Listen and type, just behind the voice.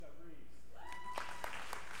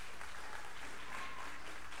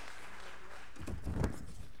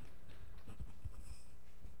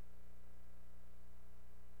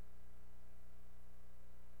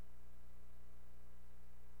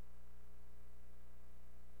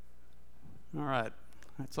All right,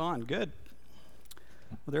 it's on. Good.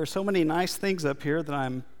 Well, there are so many nice things up here that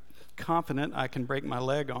I'm confident I can break my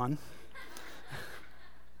leg on.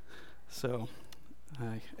 So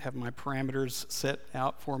I have my parameters set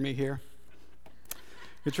out for me here.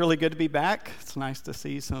 It's really good to be back. It's nice to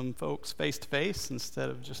see some folks face to face instead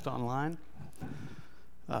of just online.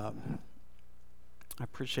 I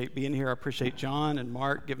appreciate being here. I appreciate John and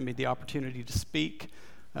Mark giving me the opportunity to speak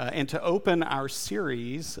and to open our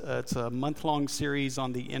series. It's a month-long series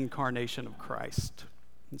on the incarnation of Christ.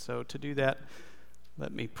 And so to do that,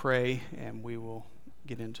 let me pray and we will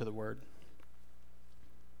get into the Word.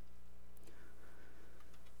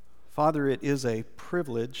 Father, it is a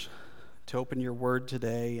privilege to open your Word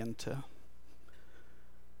today and to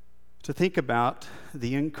think about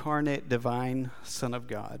the incarnate divine Son of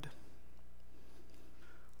God.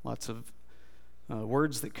 Lots of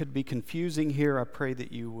words that could be confusing here. I pray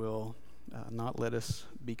that you will not let us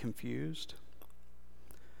be confused.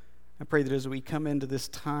 I pray that as we come into this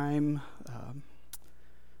time,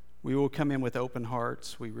 we will come in with open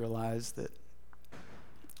hearts. We realize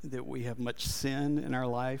that we have much sin in our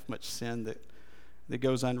life, much sin that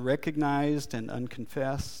goes unrecognized and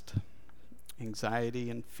unconfessed, anxiety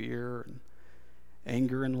and fear and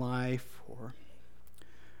anger in life, or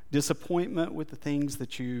disappointment with the things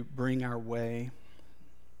that you bring our way.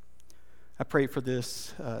 I pray for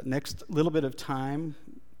this next little bit of time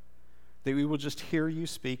that we will just hear you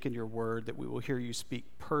speak in your word, that we will hear you speak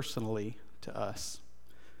personally to us.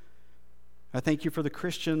 I thank you for the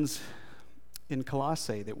Christians in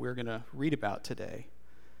Colossae that we're going to read about today,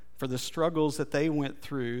 for the struggles that they went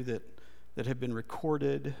through that have been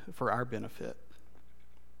recorded for our benefit.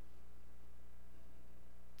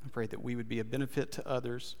 I pray that we would be a benefit to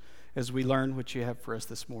others as we learn what you have for us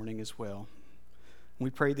this morning as well. We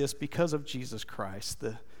pray this because of Jesus Christ,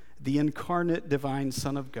 the incarnate divine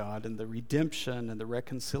Son of God, and the redemption and the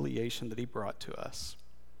reconciliation that he brought to us.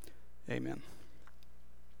 Amen.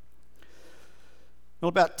 Well,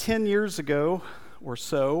 about 10 years ago or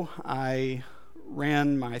so, I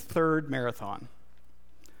ran my third marathon.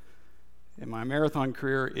 And my marathon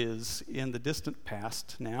career is in the distant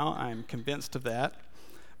past now. I'm convinced of that.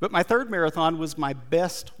 But my third marathon was my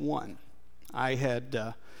best one. I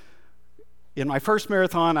had, in my first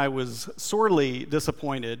marathon, I was sorely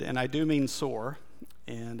disappointed, and I do mean sore,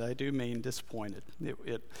 and I do mean disappointed.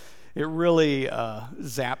 It really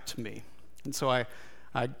zapped me. And so I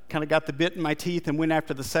kind of got the bit in my teeth and went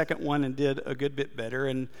after the second one and did a good bit better.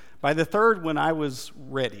 And by the third one, I was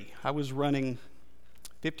ready. I was running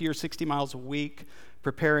 50 or 60 miles a week,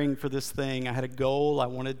 preparing for this thing. I had a goal. I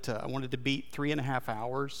wanted to beat 3.5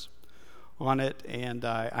 hours on it, and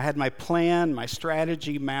I had my plan, my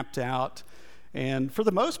strategy mapped out, and for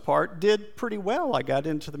the most part, did pretty well. I got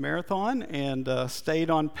into the marathon and stayed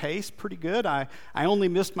on pace pretty good. I only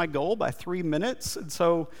missed my goal by 3 minutes, and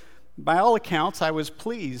so by all accounts, I was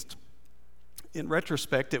pleased. In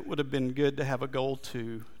retrospect, it would have been good to have a goal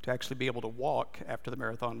to actually be able to walk after the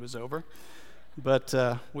marathon was over, but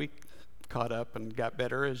we caught up and got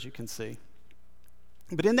better, as you can see.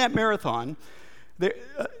 But in that marathon,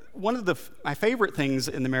 one of my favorite things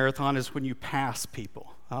in the marathon is when you pass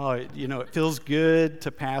people. Oh, it feels good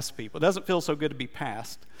to pass people. It doesn't feel so good to be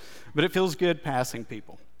passed, but it feels good passing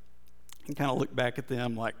people. You can kind of look back at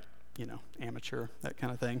them like, amateur, that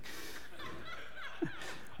kind of thing.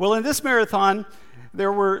 Well, in this marathon,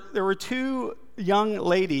 there were two young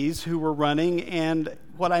ladies who were running, and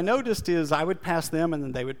what I noticed is I would pass them and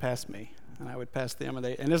then they would pass me, and I would pass them and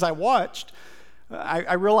as I watched,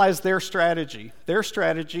 I realized their strategy. Their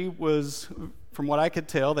strategy was, from what I could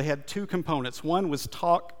tell, they had two components. One was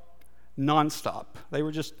talk nonstop. They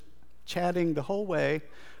were just chatting the whole way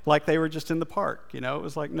like they were just in the park. It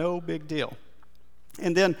was like no big deal.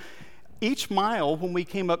 And then each mile, when we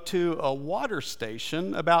came up to a water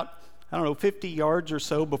station, about, 50 yards or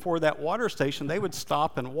so before that water station, they would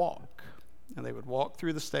stop and walk. And they would walk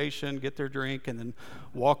through the station, get their drink, and then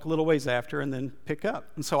walk a little ways after and then pick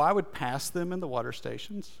up. And so I would pass them in the water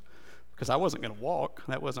stations because I wasn't going to walk.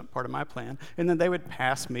 That wasn't part of my plan. And then they would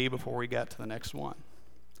pass me before we got to the next one.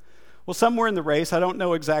 Well, somewhere in the race, I don't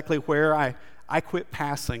know exactly where, I quit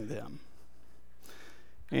passing them.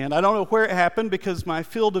 And I don't know where it happened because my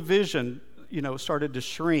field of vision, started to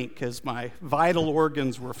shrink as my vital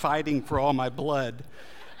organs were fighting for all my blood.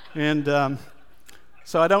 And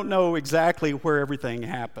so I don't know exactly where everything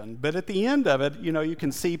happened. But at the end of it, you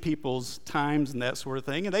can see people's times and that sort of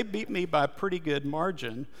thing. And they beat me by a pretty good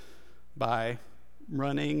margin by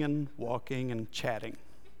running and walking and chatting.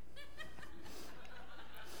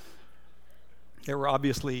 They were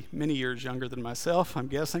obviously many years younger than myself, I'm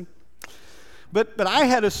guessing. But I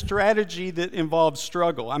had a strategy that involved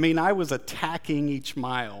struggle. I mean, I was attacking each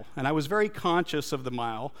mile, and I was very conscious of the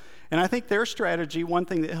mile. And I think their strategy, one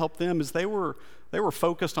thing that helped them is they were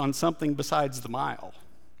focused on something besides the mile,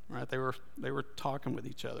 right? They were talking with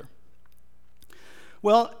each other.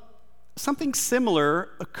 Well, something similar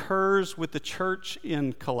occurs with the church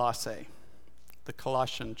in Colossae, the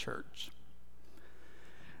Colossian church.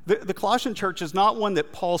 The Colossian church is not one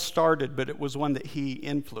that Paul started, but it was one that he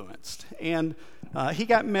influenced. And he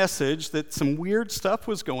got message that some weird stuff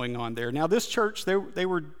was going on there. Now, this church, they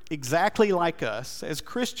were exactly like us. As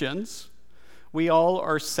Christians, we all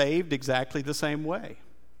are saved exactly the same way,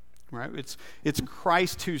 right? It's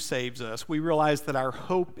Christ who saves us. We realize that our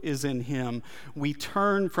hope is in him. We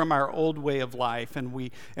turn from our old way of life, and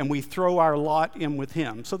we throw our lot in with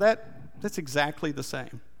him. So that's exactly the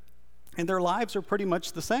same. And their lives are pretty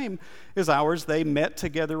much the same as ours. They met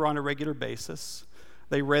together on a regular basis.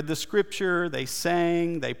 They read the scripture, they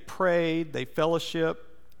sang, they prayed, they fellowshiped,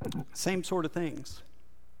 same sort of things.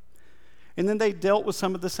 And then they dealt with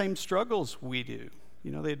some of the same struggles we do.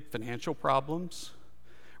 You know, they had financial problems,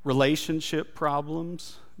 relationship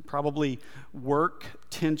problems, probably work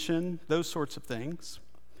tension, those sorts of things.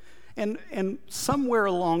 And somewhere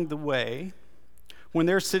along the way, when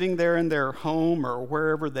they're sitting there in their home or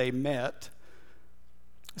wherever they met,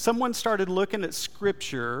 someone started looking at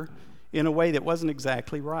Scripture in a way that wasn't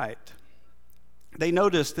exactly right. They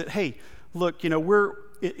noticed that, hey, look, you know,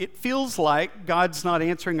 it feels like God's not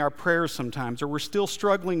answering our prayers sometimes, or we're still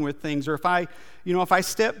struggling with things, or if I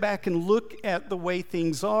step back and look at the way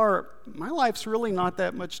things are, my life's really not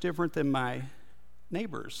that much different than my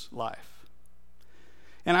neighbor's life.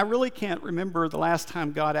 And I really can't remember the last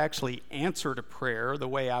time God actually answered a prayer the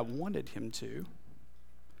way I wanted him to.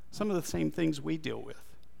 Some of the same things we deal with.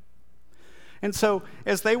 And so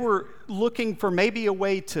as they were looking for maybe a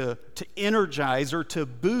way to energize or to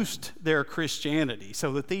boost their Christianity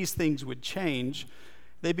so that these things would change,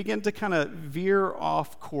 they began to kind of veer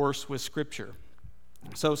off course with Scripture.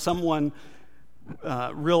 So someone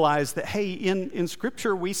realized that, hey, in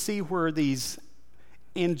Scripture we see where these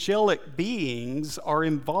angelic beings are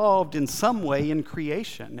involved in some way in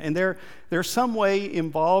creation, and they're some way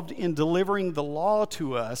involved in delivering the law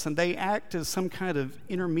to us, and they act as some kind of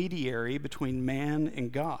intermediary between man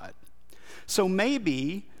and God. So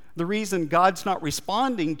maybe the reason God's not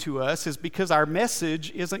responding to us is because our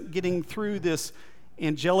message isn't getting through this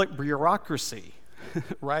angelic bureaucracy.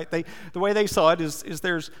 Right? The way they saw it is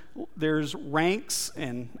there's ranks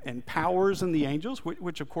and powers in the angels,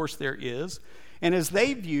 which of course there is. And as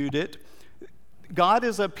they viewed it, God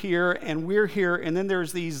is up here and we're here, and then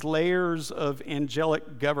there's these layers of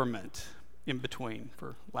angelic government in between,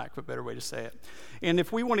 for lack of a better way to say it. And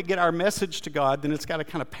if we want to get our message to God, then it's got to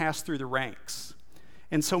kind of pass through the ranks.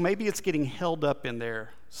 And so maybe it's getting held up in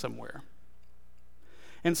there somewhere.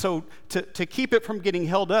 And so to keep it from getting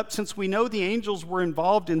held up, since we know the angels were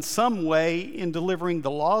involved in some way in delivering the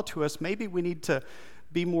law to us, maybe we need to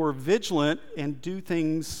be more vigilant and do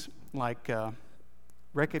things like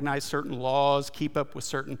recognize certain laws, keep up with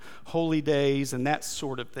certain holy days, and that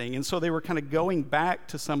sort of thing. And so they were kind of going back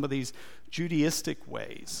to some of these Judaistic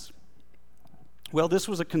ways. Well, this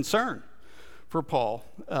was a concern for Paul.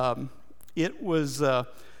 It was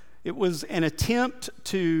an attempt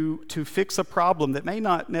to fix a problem that may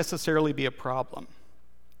not necessarily be a problem.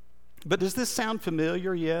 But does this sound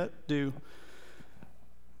familiar yet? Do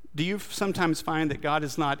you sometimes find that God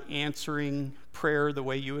is not answering prayer the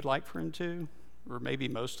way you would like for him to? Or maybe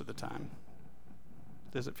most of the time?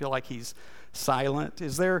 Does it feel like he's silent?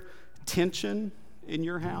 Is there tension in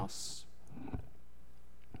your house?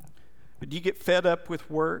 Do you get fed up with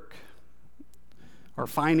work? Are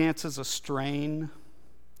finances a strain?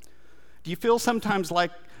 Do you feel sometimes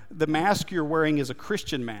like the mask you're wearing is a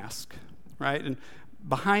Christian mask, right? And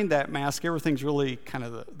behind that mask, everything's really kind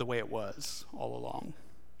of the way it was all along.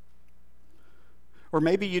 Or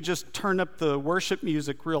maybe you just turn up the worship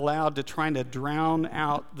music real loud to try to drown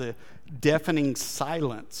out the deafening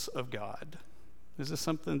silence of God. Is this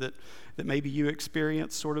something that maybe you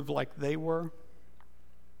experience sort of like they were?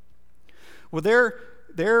 Well, their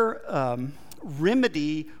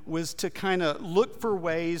remedy was to kind of look for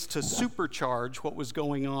ways to supercharge what was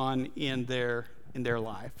going on in their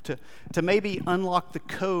life, to maybe unlock the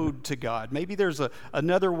code to God. Maybe there's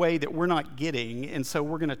another way that we're not getting, and so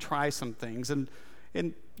we're going to try some things. And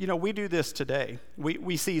you know, we do this today.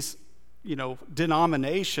 We see, you know,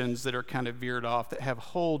 denominations that are kind of veered off that have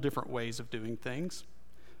whole different ways of doing things,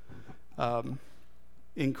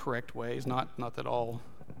 incorrect ways. Not that all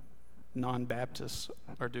non-Baptists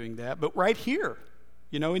are doing that, but right here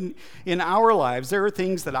You know, in our lives, there are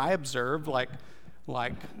things that I observe, like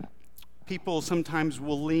people sometimes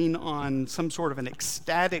will lean on some sort of an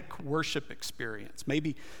ecstatic worship experience.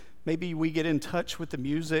 Maybe we get in touch with the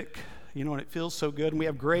music, you know, and it feels so good, and we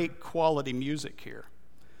have great quality music here.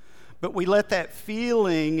 But we let that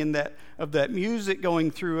feeling and of that music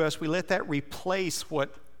going through us, we let that replace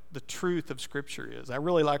what the truth of Scripture is. I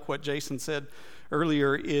really like what Jason said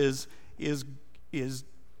earlier is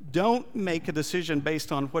don't make a decision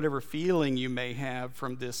based on whatever feeling you may have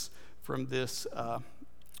from this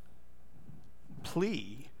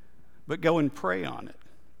plea, but go and pray on it.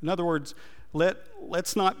 In other words,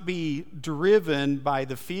 let's not be driven by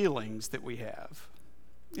the feelings that we have.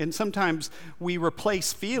 And sometimes we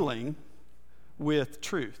replace feeling with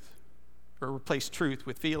truth, or replace truth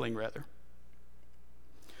with feeling, rather.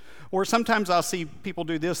 Or sometimes I'll see people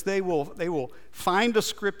do this. They will find a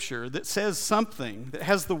scripture that says something that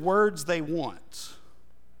has the words they want,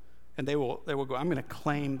 and they will go, I'm going to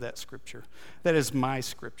claim that scripture. That is my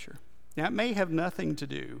scripture. Now, it may have nothing to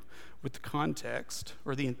do with the context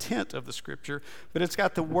or the intent of the scripture, but it's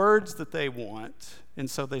got the words that they want, and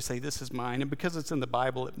so they say, this is mine, and because it's in the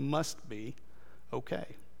Bible, it must be okay.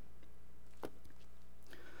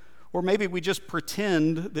 Or maybe we just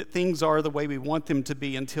pretend that things are the way we want them to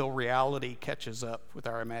be until reality catches up with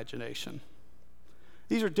our imagination.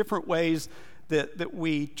 These are different ways that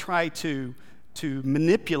we try to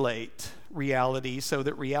manipulate reality so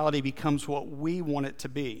that reality becomes what we want it to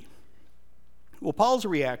be. Well, Paul's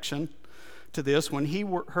reaction to this when he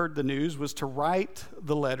heard the news was to write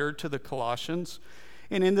the letter to the Colossians.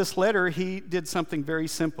 And in this letter, he did something very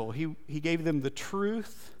simple. He gave them the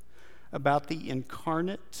truth about the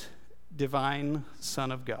incarnate divine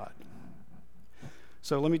Son of God.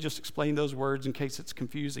 So let me just explain those words in case it's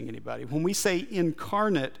confusing anybody. When we say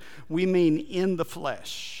incarnate, we mean in the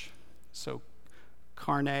flesh. So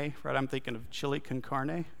carne, right? I'm thinking of chili con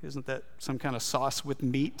carne. Isn't that some kind of sauce with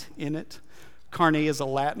meat in it? Carne is a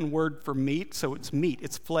Latin word for meat, so it's meat,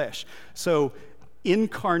 it's flesh. So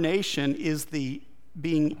incarnation is the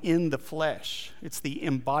being in the flesh. It's the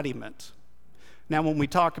embodiment. Now, when we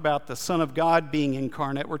talk about the Son of God being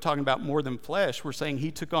incarnate, we're talking about more than flesh. We're saying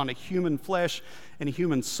he took on a human flesh and a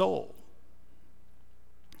human soul.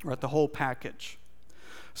 Right, the whole package.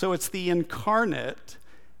 So it's the incarnate,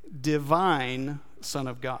 divine Son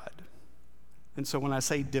of God. And so when I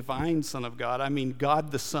say divine Son of God, I mean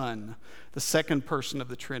God the Son, the second person of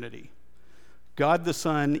the Trinity. God the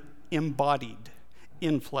Son embodied,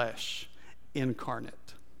 in flesh,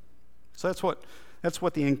 incarnate. So that's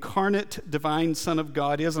what the incarnate divine Son of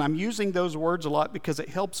God is. And I'm using those words a lot because it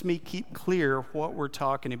helps me keep clear what we're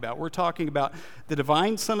talking about. We're talking about the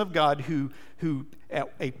divine Son of God who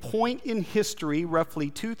at a point in history, roughly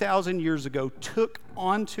 2,000 years ago, took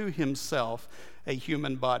onto himself a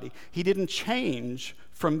human body. He didn't change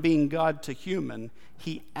from being God to human.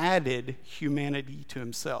 He added humanity to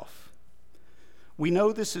himself. We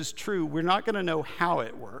know this is true. We're not going to know how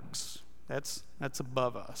it works. That's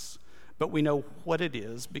above us. But we know what it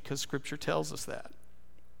is because Scripture tells us that.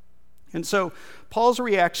 And so Paul's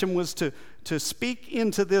reaction was to speak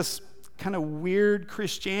into this kind of weird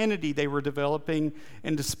Christianity they were developing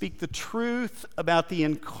and to speak the truth about the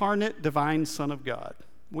incarnate divine Son of God.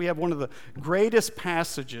 We have one of the greatest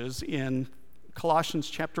passages in Colossians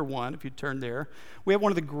chapter 1, if you turn there. We have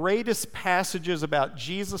one of the greatest passages about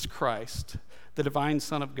Jesus Christ, the divine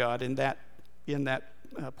Son of God, in that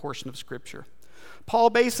portion of Scripture. Paul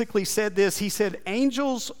basically said this. He said,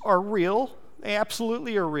 angels are real. They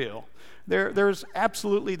absolutely are real. There's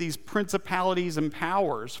absolutely these principalities and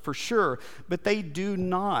powers, for sure, but they do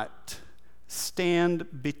not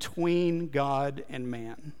stand between God and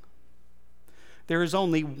man. There is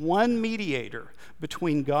only one mediator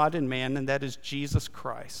between God and man, and that is Jesus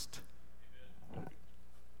Christ.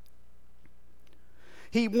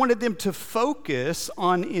 He wanted them to focus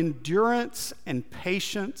on endurance and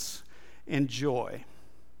patience and joy.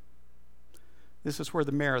 This is where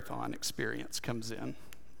the marathon experience comes in,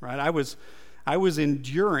 right? I was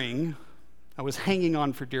enduring, I was hanging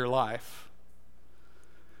on for dear life.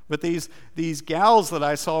 But these gals that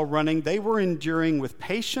I saw running, they were enduring with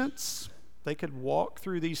patience. They could walk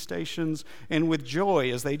through these stations, and with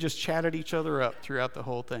joy as they just chatted each other up throughout the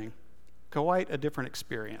whole thing. Quite a different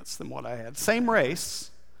experience than what I had. Same race,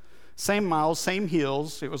 same miles, same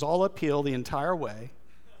hills. It was all uphill the entire way,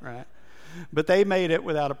 right? But they made it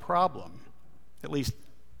without a problem, at least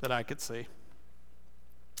that I could see.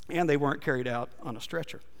 And they weren't carried out on a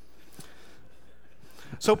stretcher.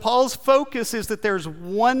 So Paul's focus is that there's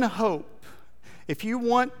one hope, If you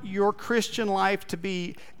want your Christian life to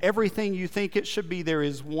be everything you think it should be, there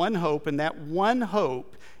is one hope, and that one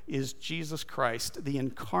hope is Jesus Christ, the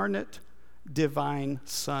incarnate, divine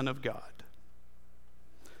Son of God.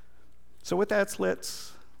 So with that,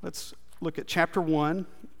 let's look at chapter 1,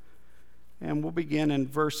 and we'll begin in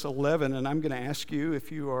verse 11, and I'm going to ask you,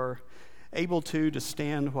 if you are able to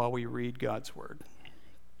stand while we read God's word.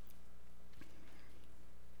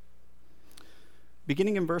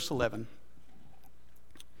 Beginning in verse 11.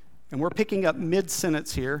 And we're picking up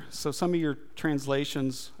mid-sentence here, so some of your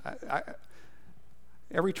translations,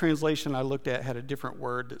 every translation I looked at had a different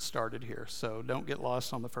word that started here, so don't get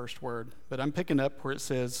lost on the first word. But I'm picking up where it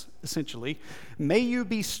says, essentially, may you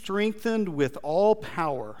be strengthened with all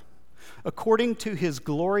power, according to his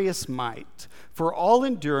glorious might, for all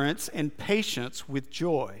endurance and patience with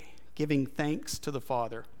joy, giving thanks to the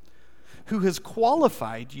Father, who has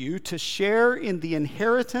qualified you to share in the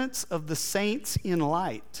inheritance of the saints in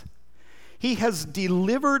light. He has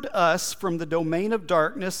delivered us from the domain of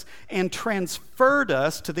darkness and transferred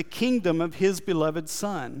us to the kingdom of his beloved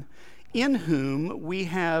Son, in whom we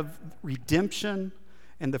have redemption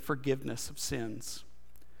and the forgiveness of sins.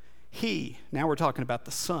 He, now we're talking about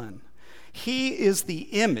the Son, he is the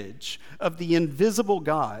image of the invisible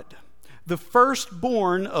God, the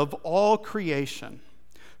firstborn of all creation.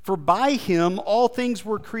 For by him all things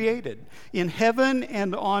were created, in heaven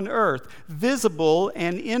and on earth, visible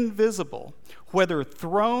and invisible, whether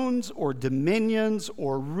thrones or dominions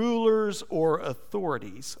or rulers or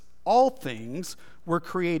authorities. All things were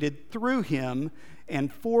created through him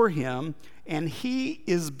and for him, and he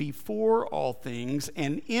is before all things,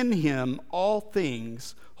 and in him all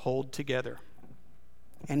things hold together.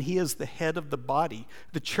 And he is the head of the body,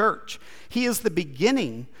 the church. He is the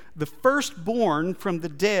beginning, the firstborn from the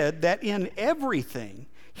dead, that in everything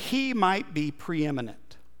he might be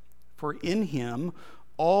preeminent. For in him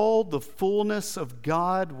all the fullness of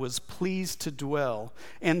God was pleased to dwell,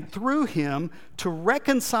 and through him to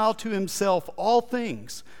reconcile to himself all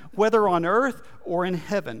things, whether on earth or in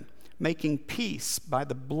heaven, making peace by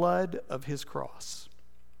the blood of his cross.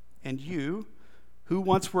 And you, who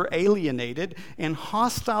once were alienated and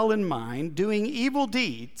hostile in mind, doing evil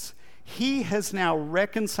deeds, he has now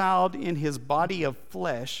reconciled in his body of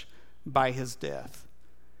flesh by his death,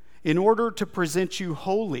 in order to present you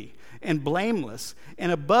holy and blameless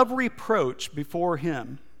and above reproach before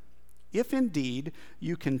him, if indeed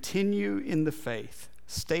you continue in the faith,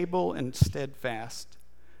 stable and steadfast,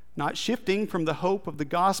 not shifting from the hope of the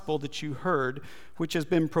gospel that you heard, which has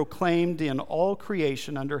been proclaimed in all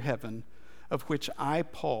creation under heaven, of which I,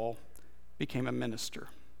 Paul, became a minister.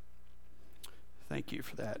 Thank you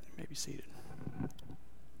for that. You may be seated.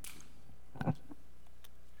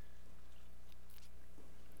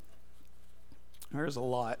 There's a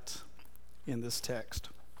lot in this text.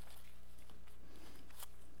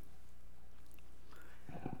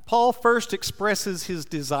 Paul first expresses his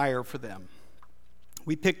desire for them.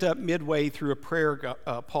 We picked up midway through a prayer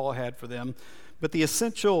Paul had for them, but the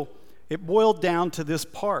essential, it boiled down to this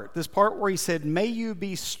part where he said, may you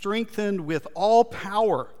be strengthened with all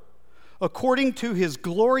power according to his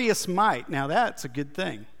glorious might. Now that's a good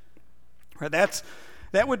thing. Right?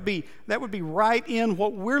 That would be right in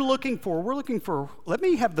what we're looking for. We're looking for, let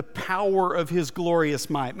me have the power of his glorious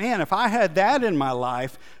might. Man, if I had that in my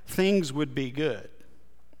life, things would be good.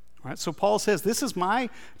 Right? So Paul says, this is my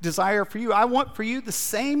desire for you. I want for you the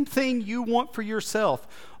same thing you want for yourself.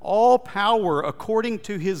 All power according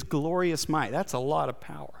to his glorious might. That's a lot of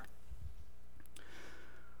power.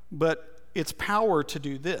 But it's power to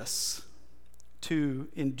do this, to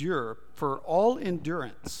endure, for all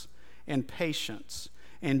endurance and patience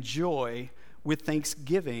and joy with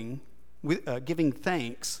thanksgiving, giving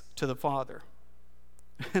thanks to the Father.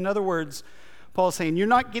 In other words, Paul's saying, you're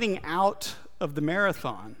not getting out of the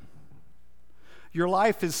marathon. Your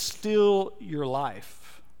life is still your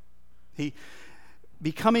life.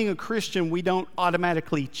 Becoming a Christian, we don't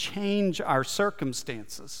automatically change our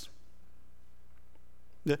circumstances.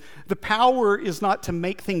 The power is not to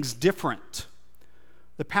make things different.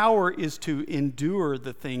 The power is to endure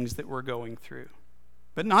the things that we're going through.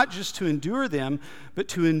 But not just to endure them, but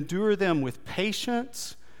to endure them with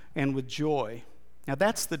patience and with joy. Now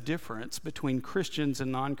that's the difference between Christians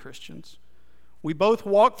and non-Christians. We both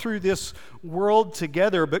walk through this world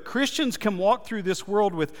together, but Christians can walk through this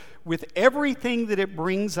world with everything that it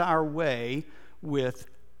brings our way with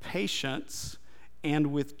patience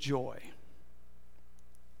and with joy.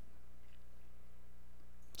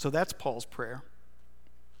 So that's Paul's prayer.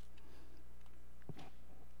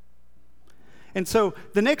 And so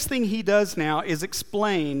the next thing he does now is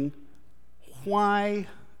explain why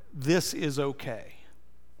this is okay.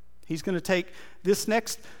 He's going to take this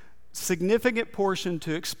next significant portion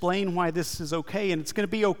to explain why this is okay, and it's going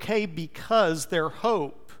to be okay because their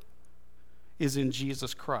hope is in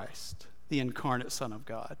Jesus Christ, the incarnate Son of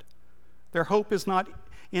God. Their hope is not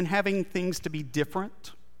in having things to be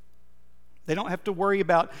different. They don't have to worry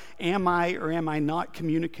about, am I or am I not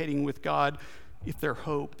communicating with God, if their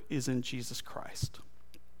hope is in Jesus Christ.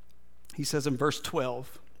 He says in verse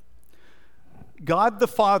 12, God the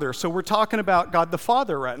Father, so we're talking about God the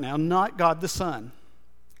Father right now, not God the Son.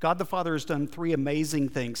 God the Father has done three amazing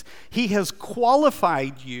things. He has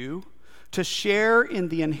qualified you to share in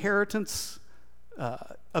the inheritance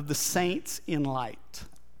of the saints in light.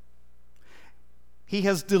 He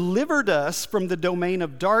has delivered us from the domain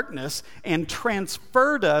of darkness and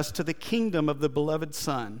transferred us to the kingdom of the beloved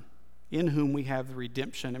Son, in whom we have the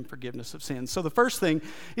redemption and forgiveness of sins. So the first thing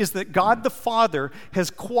is that God the Father has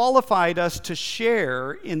qualified us to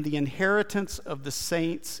share in the inheritance of the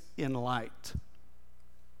saints in light.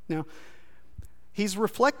 Now, he's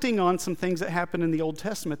reflecting on some things that happened in the Old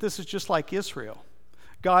Testament. This is just like Israel.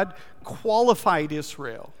 God qualified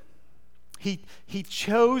Israel. He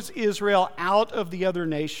chose Israel out of the other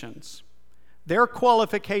nations. Their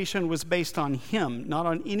qualification was based on him, not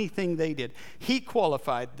on anything they did. He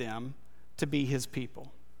qualified them to be his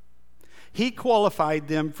people. He qualified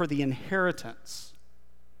them for the inheritance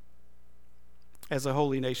as a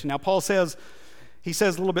holy nation. Now, he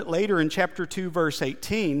says a little bit later in chapter 2, verse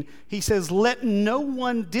 18, he says, let no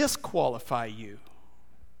one disqualify you.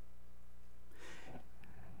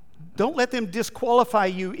 Don't let them disqualify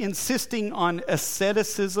you insisting on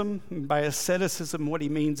asceticism. By asceticism, what he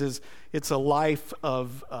means is it's a life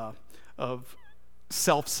of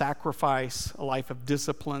self-sacrifice, a life of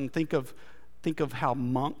discipline. Think of how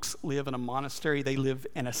monks live in a monastery. They live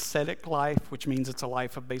an ascetic life, which means it's a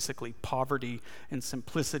life of basically poverty and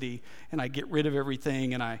simplicity. And I get rid of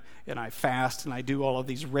everything, and I fast, and I do all of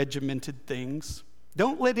these regimented things.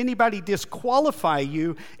 Don't let anybody disqualify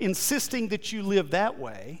you insisting that you live that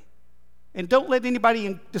way. And don't let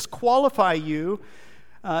anybody disqualify you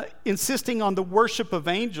insisting on the worship of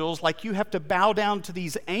angels, like you have to bow down to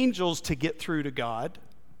these angels to get through to God,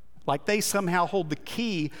 like they somehow hold the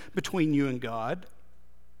key between you and God.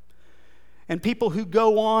 And people who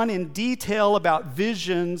go on in detail about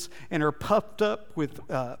visions and are puffed up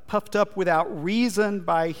without reason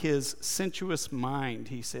by his sensuous mind,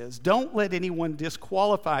 he says. Don't let anyone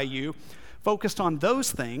disqualify you focused on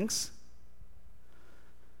those things,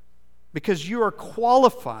 because you are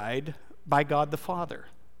qualified by God the Father.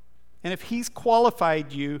 And if he's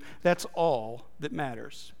qualified you, that's all that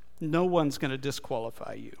matters. No one's going to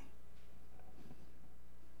disqualify you.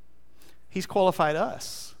 He's qualified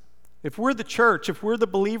us. If we're the church, if we're the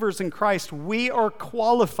believers in Christ, we are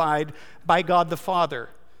qualified by God the Father.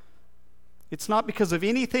 It's not because of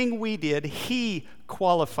anything we did. He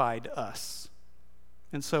qualified us.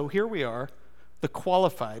 And so here we are, the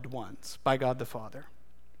qualified ones by God the Father.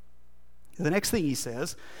 The next thing he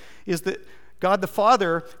says is that God the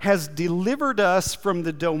Father has delivered us from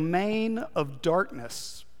the domain of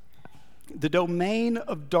darkness. The domain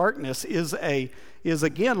of darkness is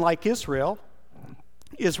again like Israel.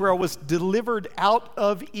 Israel was delivered out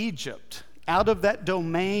of Egypt, out of that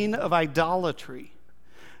domain of idolatry.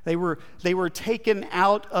 They were taken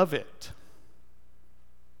out of it.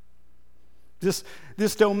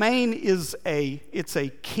 This domain is a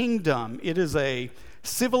kingdom. It is a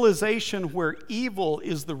civilization where evil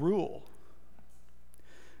is the rule.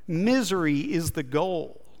 Misery is the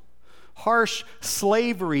goal. Harsh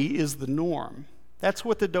slavery is the norm. That's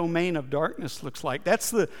what the domain of darkness looks like. That's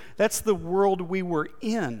the world we were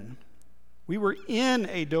in. We were in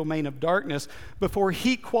a domain of darkness before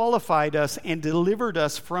he qualified us and delivered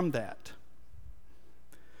us from that.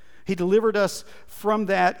 He delivered us from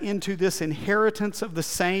that into this inheritance of the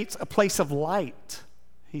saints, a place of light.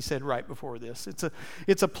 He said right before this.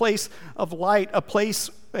 It's a place of light,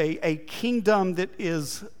 a kingdom that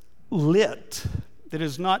is lit, that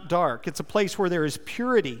is not dark. It's a place where there is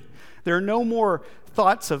purity. There are no more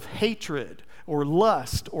thoughts of hatred or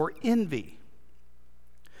lust or envy.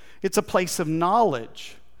 It's a place of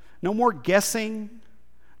knowledge. No more guessing,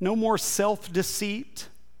 no more self-deceit,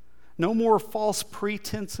 no more false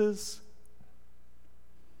pretenses.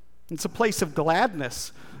 It's a place of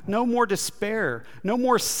gladness. No more despair, no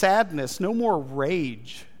more sadness, no more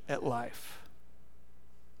rage at life.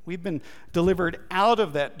 We've been delivered out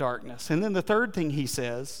of that darkness. And then the third thing he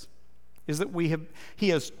says is that he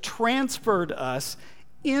has transferred us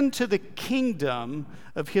into the kingdom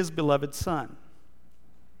of his beloved Son.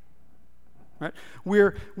 Right?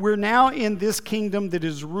 We're now in this kingdom that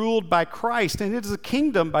is ruled by Christ, and it is a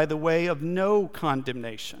kingdom, by the way, of no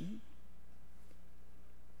condemnation.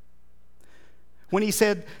 When he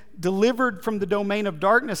said, delivered from the domain of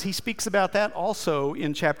darkness, he speaks about that also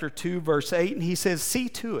in chapter 2, verse 8, and he says, see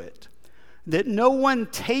to it that no one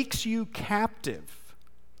takes you captive.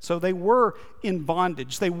 So they were in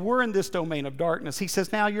bondage. They were in this domain of darkness. He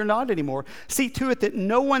says, now you're not anymore. See to it that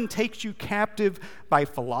no one takes you captive by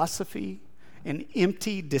philosophy and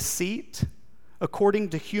empty deceit, according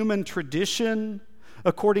to human tradition,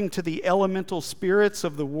 according to the elemental spirits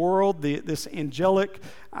of the world, this angelic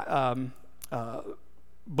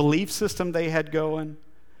belief system they had going,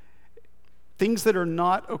 things that are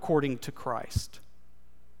not according to Christ.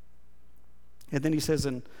 And then he says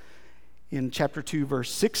in chapter 2,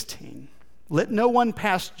 verse 16, let no one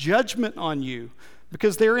pass judgment on you,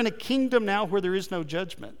 because they're in a kingdom now where there is no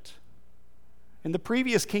judgment. In the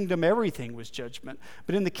previous kingdom, everything was judgment.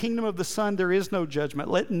 But in the kingdom of the Son, there is no judgment.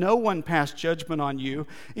 Let no one pass judgment on you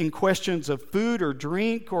in questions of food or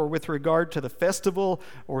drink, or with regard to the festival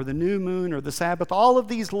or the new moon or the Sabbath. All of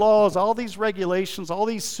these laws, all these regulations, all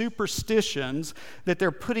these superstitions that they're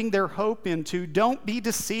putting their hope into, don't be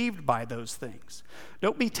deceived by those things.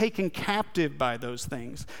 Don't be taken captive by those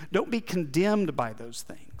things. Don't be condemned by those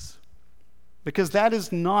things. Because that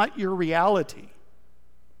is not your reality.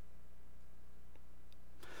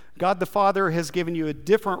 God the Father has given you a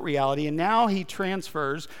different reality, and now he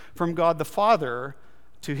transfers from God the Father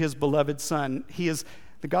to his beloved Son.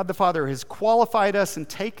 God the Father has qualified us and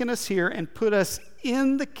taken us here and put us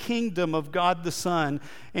in the kingdom of God the Son.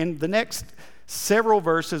 And the next several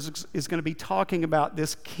verses is going to be talking about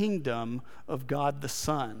this kingdom of God the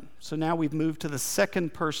Son. So now we've moved to the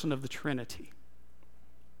second person of the Trinity.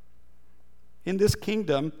 In this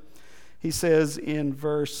kingdom, he says in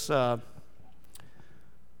verse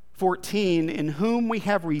 14, in whom we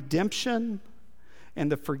have redemption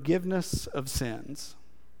and the forgiveness of sins.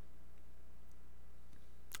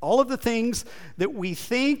 All of the things that we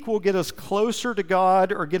think will get us closer to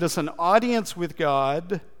God or get us an audience with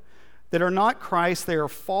God that are not Christ, they are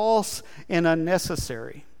false and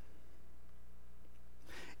unnecessary.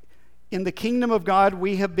 In the kingdom of God,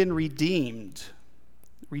 we have been redeemed.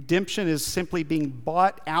 Redemption is simply being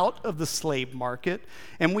bought out of the slave market,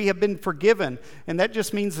 and we have been forgiven. And that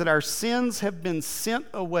just means that our sins have been sent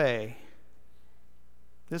away.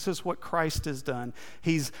 This is what Christ has done.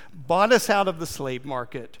 He's bought us out of the slave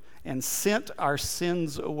market and sent our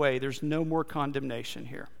sins away. There's no more condemnation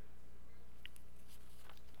here.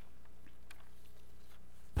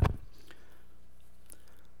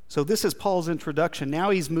 So this is Paul's introduction. Now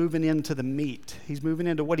he's moving into the meat. He's moving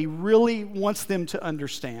into what he really wants them to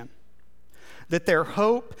understand. That their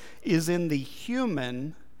hope is in the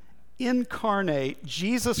human, incarnate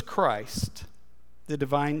Jesus Christ, the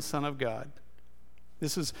divine Son of God.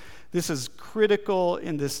 This is critical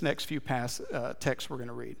in this next few texts we're going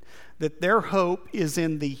to read. That their hope is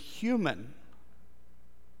in the human,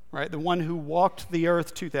 right? The one who walked the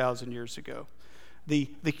earth 2,000 years ago. The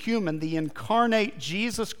human, the incarnate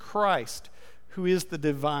Jesus Christ, who is the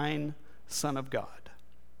divine Son of God.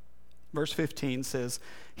 Verse 15 says,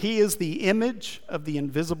 he is the image of the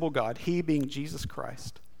invisible God, he being Jesus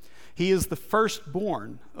Christ. He is the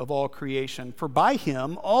firstborn of all creation, for by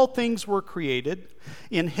him all things were created,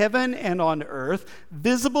 in heaven and on earth,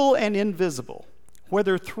 visible and invisible,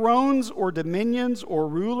 whether thrones or dominions or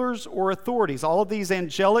rulers or authorities. All of these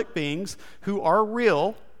angelic beings who are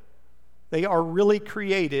real, they are really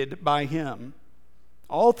created by him.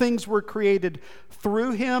 All things were created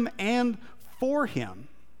through him and for him.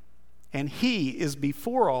 And he is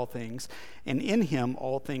before all things, and in him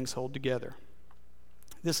all things hold together.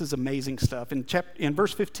 This is amazing stuff. In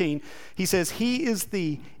verse 15, he says, he is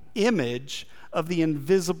the image of the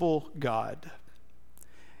invisible God.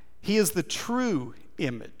 He is the true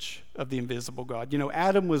image of the invisible God. You know,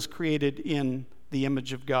 Adam was created in the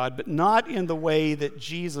image of God, but not in the way that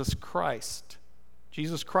Jesus Christ,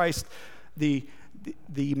 the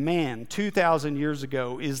man 2,000 years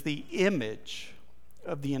ago, is the image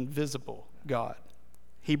of the invisible God.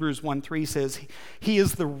 Hebrews 1:3 says, he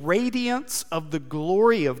is the radiance of the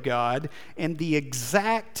glory of God and the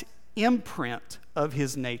exact imprint of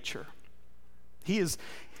his nature.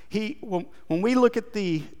 When we look at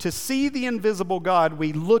to see the invisible God,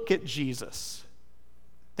 we look at Jesus.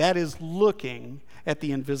 That is looking at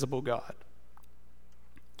the invisible God.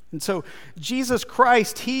 And so Jesus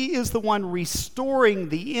Christ, he is the one restoring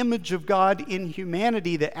the image of God in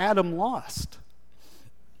humanity that Adam lost.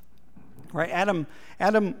 Right?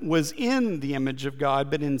 Adam was in the image of God,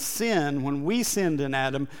 but in sin, when we sinned in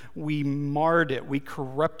Adam, we marred it, we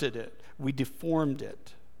corrupted it. We deformed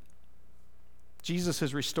it. Jesus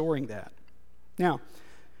is restoring that. Now,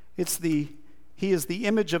 he is the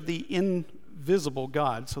image of the invisible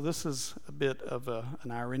God. So this is a bit of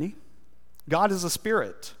an irony. God is a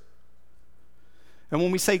spirit. And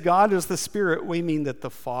when we say God is the Spirit, we mean that the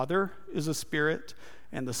Father is a spirit,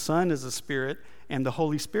 and the Son is a spirit, and the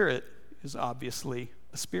Holy Spirit is obviously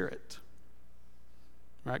a spirit.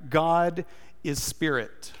 Right? God is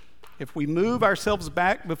spirit. If we move ourselves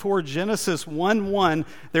back before Genesis 1:1,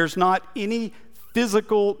 there's not any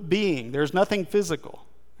physical being. There's nothing physical.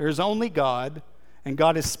 There's only God, and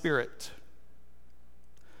God is spirit.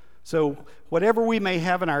 So whatever we may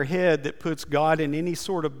have in our head that puts God in any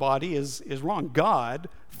sort of body is wrong. God,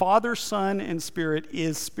 Father, Son, and Spirit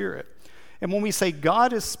is spirit. And when we say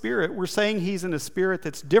God is spirit, we're saying he's in a spirit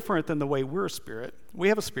that's different than the way we're a spirit. We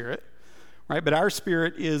have a spirit, right? But our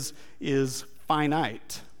spirit is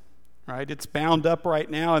finite, right? It's bound up right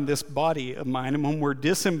now in this body of mine. And when we're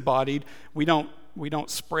disembodied, we don't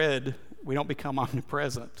spread, we don't become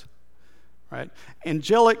omnipresent. Right?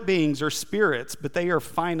 Angelic beings are spirits, but they are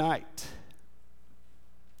finite.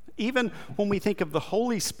 Even when we think of the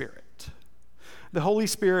Holy Spirit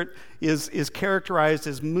is characterized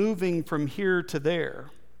as moving from here to there.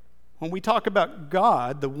 When we talk about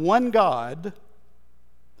God, the one God,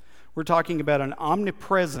 we're talking about an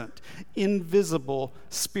omnipresent, invisible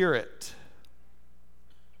spirit.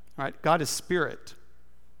 Right? God is spirit.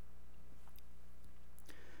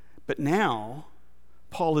 But now,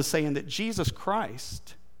 Paul is saying that Jesus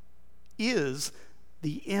Christ is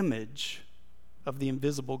the image of the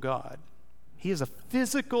invisible God. He is a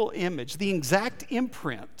physical image, the exact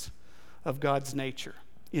imprint of God's nature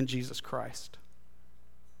in Jesus Christ.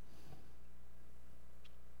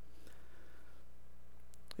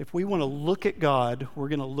 If we want to look at God, we're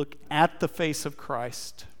going to look at the face of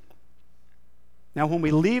Christ. Now, when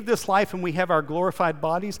we leave this life and we have our glorified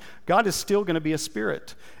bodies, God is still going to be a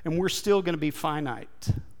spirit, and we're still going to be finite.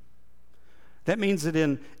 That means that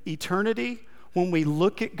in eternity, when we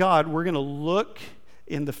look at God, we're going to look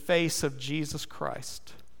in the face of Jesus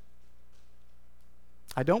Christ.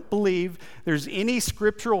 I don't believe there's any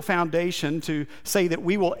scriptural foundation to say that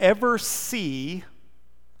we will ever see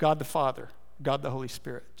God the Father, God the Holy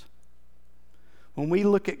Spirit. When we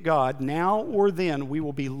look at God, now or then, we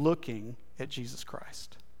will be looking at Jesus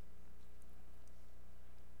Christ.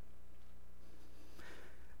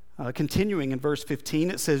 Continuing in verse 15,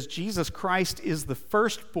 it says, Jesus Christ is the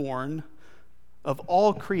firstborn of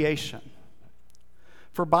all creation.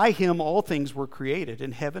 For by him all things were created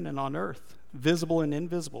in heaven and on earth, visible and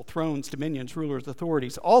invisible, thrones, dominions, rulers,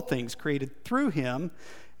 authorities, all things created through him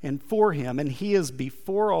and for him, and he is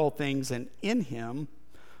before all things, and in him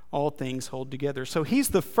all things hold together. So he's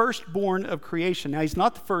the firstborn of creation. Now, he's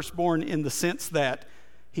not the firstborn in the sense that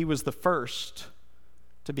he was the first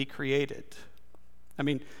to be created. I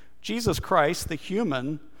mean, Jesus Christ, the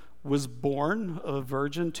human, was born of a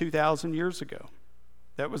virgin 2,000 years ago.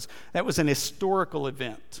 That was an historical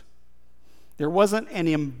event. There wasn't an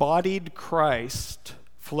embodied Christ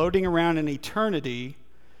floating around in eternity,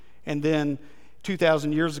 and then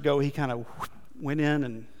 2,000 years ago, he kind of went in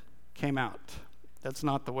and came out. That's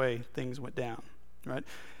not the way things went down, right?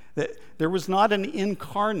 There was not an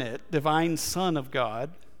incarnate divine Son of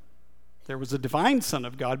God. There was a divine Son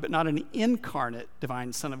of God, but not an incarnate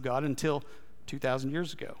divine Son of God until 2,000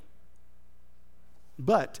 years ago.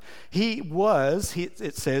 But he was,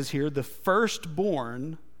 it says here, the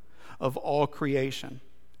firstborn of all creation.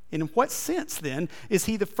 In what sense, then, is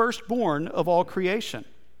he the firstborn of all creation?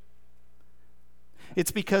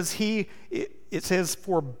 It's because it says,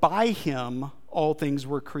 for by him all things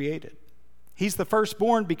were created. He's the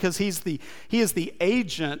firstborn because he is the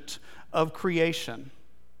agent of creation.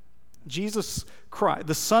 Jesus Christ,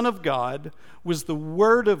 the Son of God, was the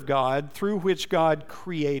Word of God through which God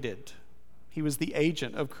created. He was the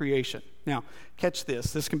agent of creation. Now, catch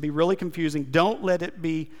this. This can be really confusing. Don't let it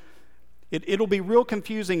be. It'll be real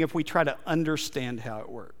confusing if we try to understand how it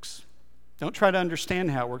works. Don't try to understand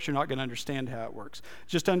how it works. You're not going to understand how it works.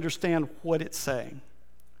 Just understand what it's saying.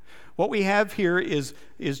 What we have here is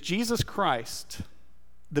Jesus Christ,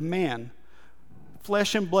 the man,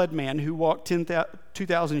 flesh and blood man who walked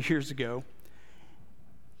 2,000 years ago.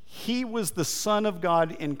 He was the Son of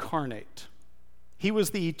God incarnate. He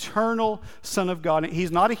was the eternal Son of God.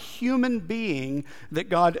 He's not a human being that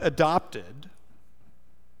God adopted.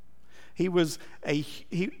 It was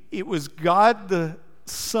God the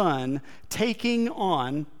Son taking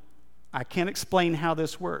on, I can't explain how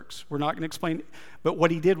this works. We're not going to explain it. But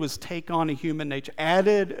what he did was take on a human nature,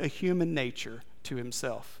 added a human nature to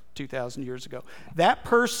himself 2,000 years ago. That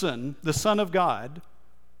person, the Son of God,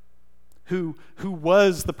 who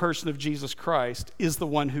was the person of Jesus Christ, is the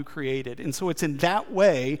one who created. And so it's in that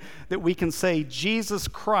way that we can say Jesus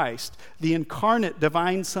Christ, the incarnate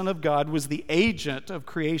divine Son of God, was the agent of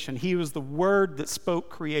creation. He was the Word that spoke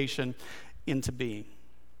creation into being.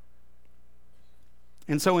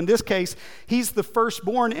 And so in this case, he's the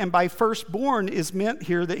firstborn, and by firstborn is meant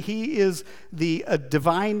here that he is the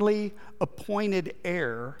divinely appointed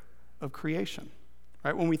heir of creation.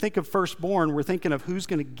 Right? When we think of firstborn, we're thinking of who's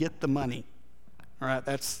going to get the money. All right,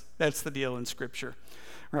 that's the deal in Scripture.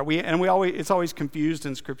 Right? It's always confused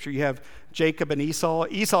in Scripture. You have Jacob and Esau.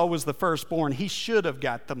 Esau was the firstborn. He should have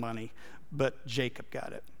got the money, but Jacob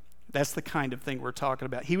got it. That's the kind of thing we're talking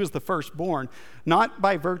about. He was the firstborn, not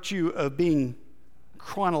by virtue of being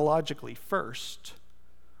chronologically first,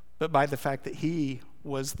 but by the fact that he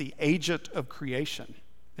was the agent of creation.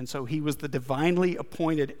 And so he was the divinely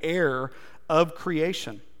appointed heir of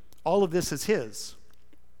creation. All of this is his.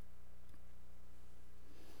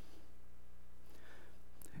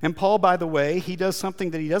 And Paul, by the way, he does something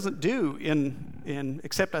that he doesn't do in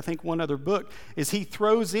except I think one other book, is he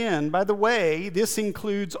throws in, by the way, this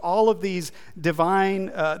includes all of these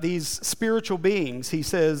divine, these spiritual beings. He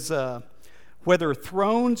says, whether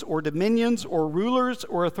thrones or dominions or rulers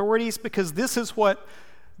or authorities, because this is what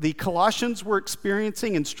the Colossians were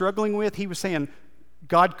experiencing and struggling with. He was saying,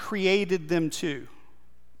 God created them too.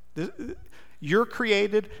 You're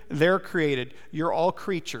created, they're created. You're all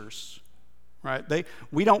creatures, right?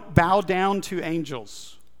 We don't bow down to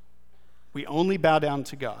angels. We only bow down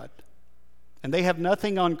to God. And they have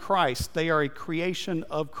nothing on Christ. They are a creation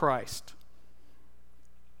of Christ.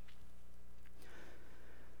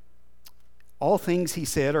 All things, he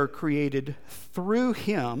said, are created through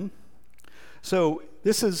him. So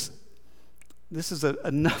this is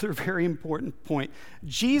another very important point.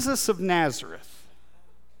 Jesus of Nazareth,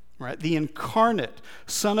 right, the incarnate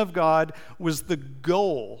Son of God, was the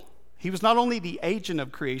goal. He was not only the agent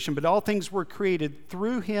of creation, but all things were created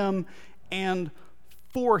through him and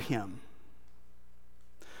for him.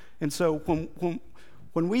 And so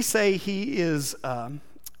when we say he is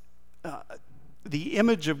the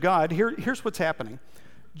image of God, here's what's happening.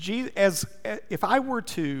 If I were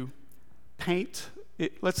to paint,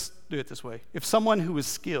 let's do it this way. If someone who was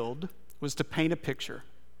skilled was to paint a picture,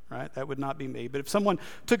 right, that would not be me. But if someone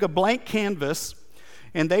took a blank canvas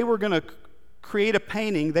and they were going to create a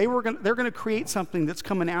painting, they're going to create something that's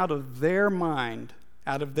coming out of their mind,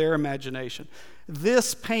 out of their imagination.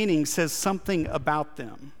 This painting says something about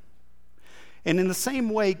them. And in the same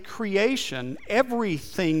way, creation,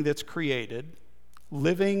 everything that's created,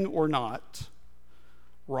 living or not,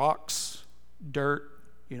 rocks, dirt,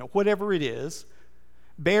 whatever it is,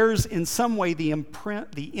 bears in some way the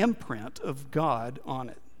imprint of God on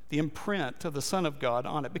it, the imprint of the Son of God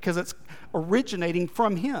on it, because it's originating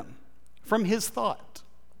from him, from his thought.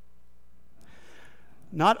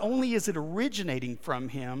 Not only is it originating from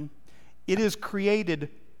him, it is created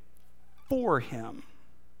for him.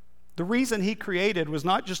 The reason he created was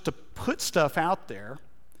not just to put stuff out there.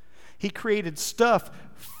 He created stuff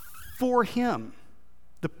for him.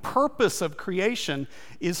 The purpose of creation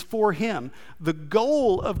is for him. The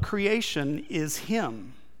goal of creation is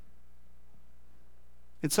him.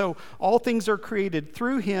 And so all things are created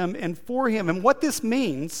through him and for him. And what this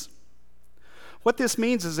means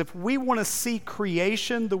is if we want to see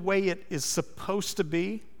creation the way it is supposed to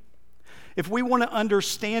be, if we want to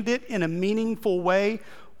understand it in a meaningful way,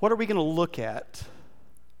 what are we going to look at?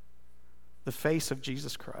 The face of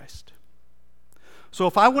Jesus Christ. So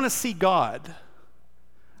if I want to see God,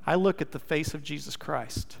 I look at the face of Jesus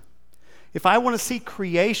Christ. If I want to see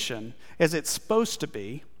creation as it's supposed to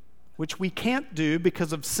be, which we can't do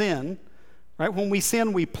because of sin, right? When we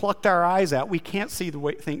sin, we plucked our eyes out. We can't see the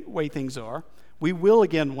way things are. We will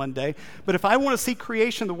again one day. But if I want to see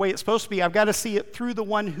creation the way it's supposed to be, I've got to see it through the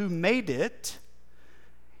one who made it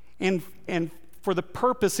and for the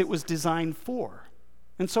purpose it was designed for.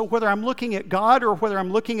 And so whether I'm looking at God or whether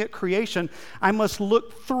I'm looking at creation, I must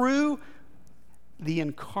look through the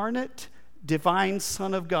incarnate divine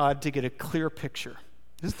Son of God to get a clear picture.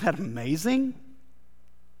 Isn't that amazing?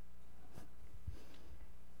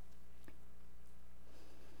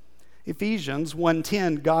 Ephesians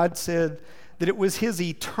 1:10, God said that it was his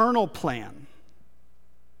eternal plan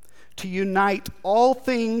to unite all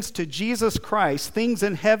things to Jesus Christ, things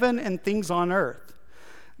in heaven and things on earth.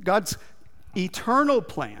 God's eternal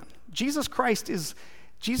plan. Jesus Christ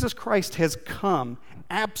has come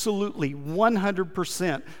absolutely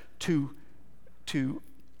 100% to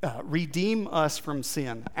redeem us from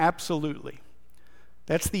sin. Absolutely.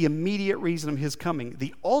 That's the immediate reason of his coming.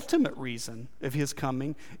 The ultimate reason of his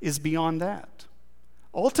coming is beyond that.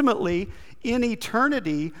 Ultimately, in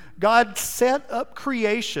eternity, God set up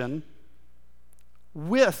creation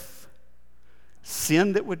with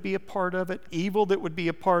sin that would be a part of it, evil that would be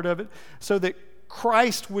a part of it, so that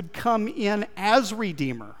Christ would come in as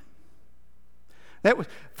Redeemer. That was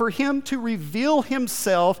for him to reveal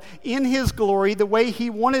himself in his glory the way he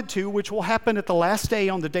wanted to, which will happen at the last day,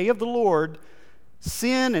 on the day of the Lord.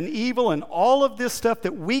 Sin and evil and all of this stuff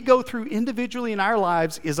that we go through individually in our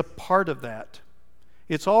lives is a part of that.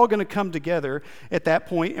 It's all going to come together at that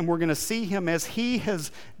point, and we're going to see him as he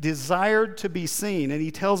has desired to be seen. And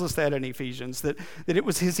he tells us that in Ephesians, that it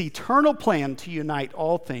was his eternal plan to unite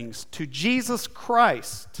all things to Jesus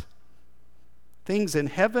Christ, things in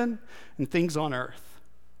heaven and things on earth.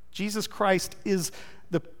 Jesus Christ is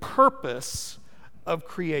the purpose of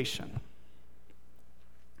creation.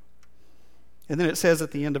 And then it says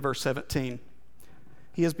at the end of verse 17,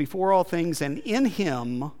 he is before all things, and in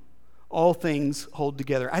him all things hold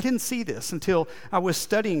together. I didn't see this until I was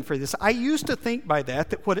studying for this. I used to think by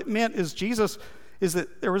that what it meant is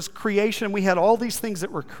that there was creation, and we had all these things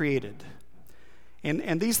that were created.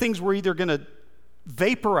 And these things were either going to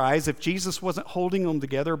vaporize if Jesus wasn't holding them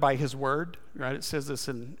together by his word, right? It says this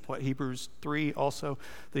in Hebrews 3 also,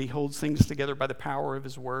 that he holds things together by the power of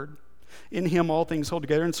his word. In him all things hold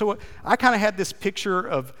together. And so I kind of had this picture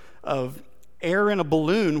of air in a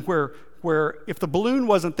balloon where if the balloon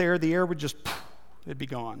wasn't there, the air would just, it'd be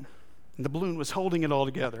gone. And the balloon was holding it all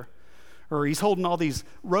together. Or he's holding all these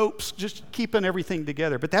ropes, just keeping everything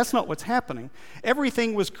together. But that's not what's happening.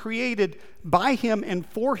 Everything was created by him and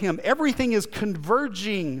for him. Everything is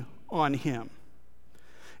converging on him.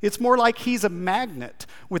 It's more like he's a magnet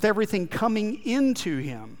with everything coming into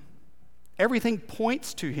him. Everything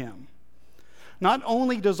points to him. Not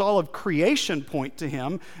only does all of creation point to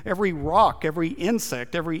him, every rock, every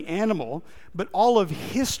insect, every animal, but all of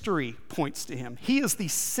history points to him. He is the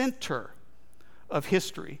center of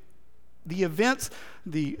history. The events,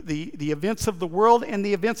 the events of the world and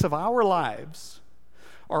the events of our lives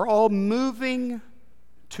are all moving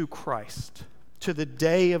to Christ, to the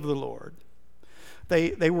day of the Lord.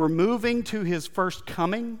 They were moving to his first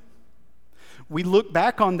coming. We look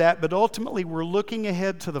back on that, but ultimately we're looking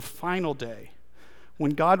ahead to the final day,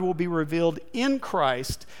 when God will be revealed in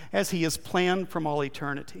Christ as he has planned from all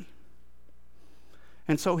eternity.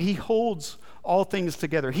 And so he holds all things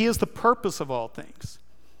together. He is the purpose of all things.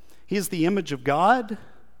 He is the image of God.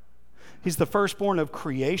 He's the firstborn of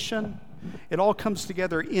creation. It all comes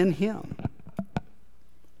together in him.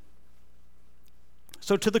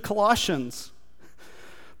 So to the Colossians,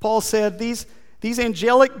 Paul said, These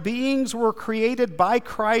angelic beings were created by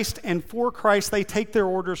Christ, and for Christ they take their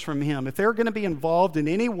orders from him. If they're going to be involved in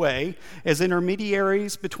any way as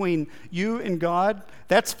intermediaries between you and God,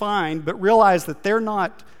 that's fine, but realize that they're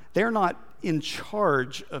not in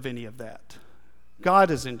charge of any of that.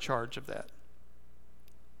 God is in charge of that.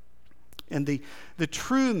 And the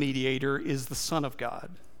true mediator is the Son of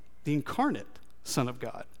God, the incarnate Son of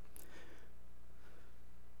God.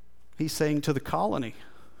 He's saying to the colony,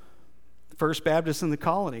 First Baptist in the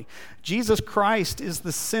colony, Jesus Christ is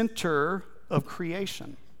the center of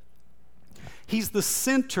creation. He's the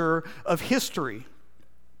center of history.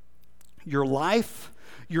 Your life,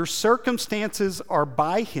 your circumstances are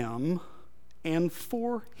by him and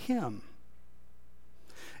for him.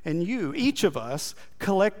 And you, each of us,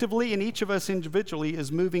 collectively and each of us individually,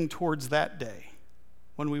 is moving towards that day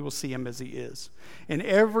when we will see him as he is. And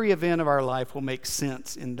every event of our life will make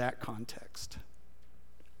sense in that context.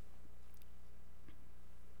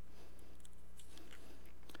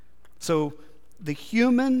 So the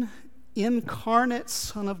human incarnate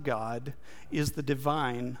Son of God is the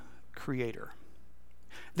divine creator.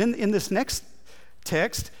 Then in this next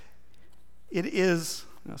text, it is,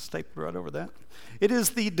 I'll staple right over that. It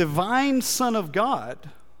is the divine Son of God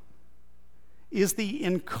is the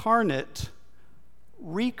incarnate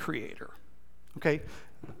recreator. Okay,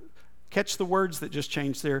 catch the words that just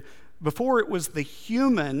changed there. Before it was the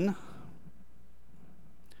human,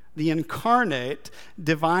 the incarnate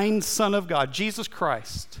divine Son of God, Jesus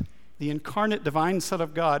Christ, the incarnate divine Son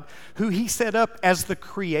of God, who he set up as the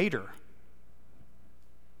creator.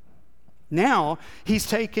 Now he's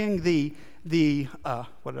taking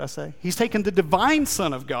what did I say? He's taken the divine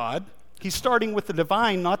Son of God. He's starting with the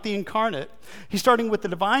divine, not the incarnate. He's starting with the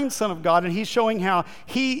divine Son of God, and he's showing how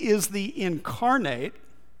he is the incarnate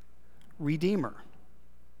Redeemer.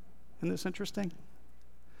 Isn't this interesting?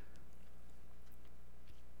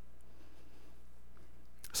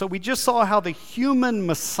 So we just saw how the human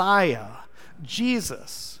Messiah,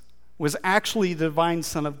 Jesus, was actually the divine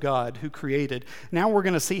Son of God who created. Now we're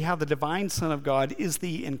going to see how the divine Son of God is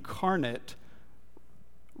the incarnate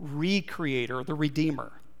recreator, the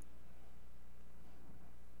Redeemer.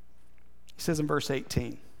 He says in verse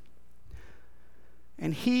 18,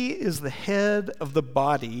 and he is the head of the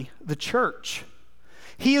body, the church.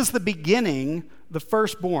 He is the beginning, the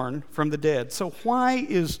firstborn from the dead. So why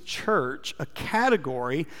is church a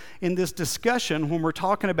category in this discussion when we're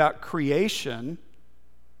talking about creation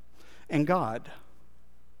and God?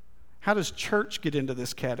 How does church get into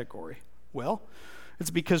this category? Well, it's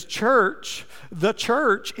because the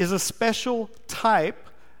church is a special type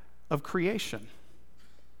of creation.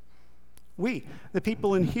 We, the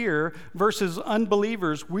people in here, versus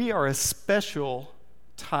unbelievers, we are a special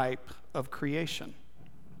type of creation.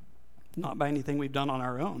 Not by anything we've done on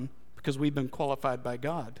our own, because we've been qualified by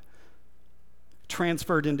God,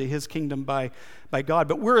 transferred into his kingdom by God.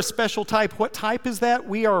 But we're a special type. What type is that?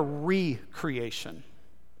 We are recreation.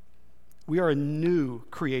 We are a new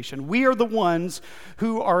creation. We are the ones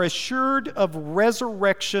who are assured of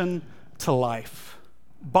resurrection to life.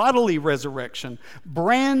 Bodily resurrection,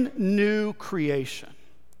 brand new creation.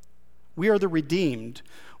 We are the redeemed.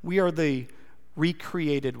 We are the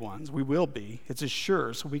recreated ones. We will be. It's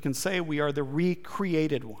assured. So we can say we are the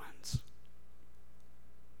recreated ones.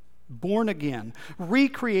 Born again,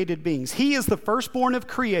 recreated beings. He is the firstborn of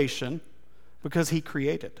creation because he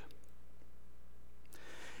created.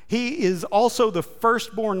 He is also the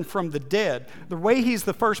firstborn from the dead. The way he's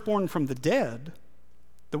the firstborn from the dead,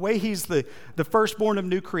 the way he's the firstborn of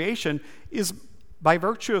new creation is by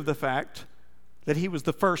virtue of the fact that he was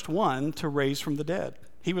the first one to raise from the dead.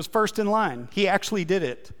 He was first in line. He actually did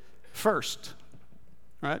it first.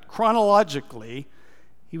 Right? Chronologically,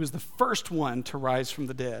 he was the first one to rise from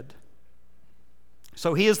the dead.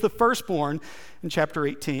 So he is the firstborn in chapter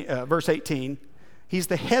 18, verse 18. He's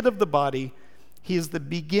the head of the body. He is the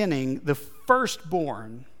beginning, the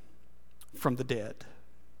firstborn from the dead.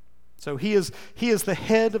 So he is the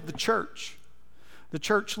head of the church. The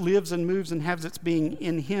church lives and moves and has its being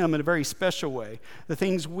in him in a very special way. The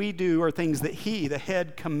things we do are things that he, the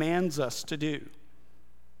head, commands us to do.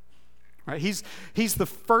 Right? He's the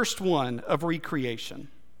first one of recreation.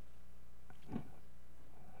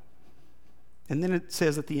 And then it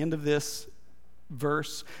says at the end of this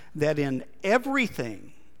verse that in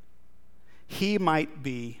everything he might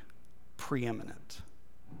be preeminent.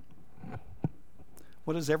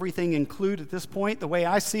 What does everything include at this point? The way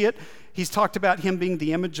I see it, he's talked about him being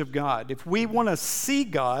the image of God. If we want to see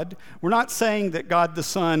God, we're not saying that God the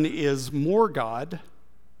Son is more God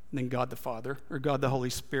than God the Father or God the Holy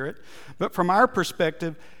Spirit. But from our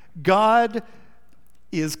perspective, God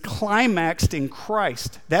is climaxed in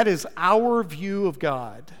Christ. That is our view of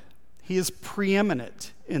God. He is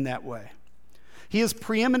preeminent in that way. He is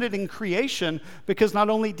preeminent in creation because not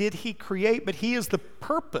only did he create, but he is the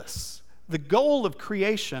purpose. The goal of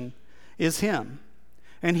creation is him.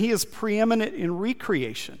 And he is preeminent in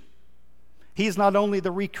recreation. He is not only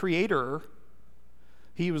the recreator,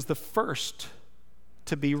 he was the first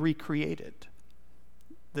to be recreated.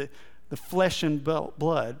 The flesh and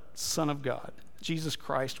blood Son of God, Jesus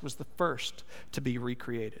Christ, was the first to be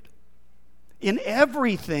recreated. In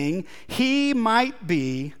everything, he might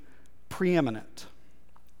be preeminent.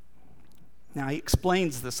 Now, he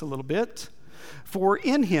explains this a little bit. For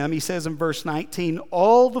in him, he says in verse 19,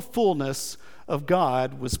 all the fullness of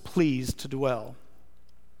God was pleased to dwell.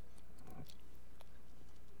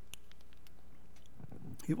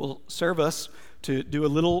 It will serve us to do a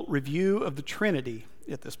little review of the Trinity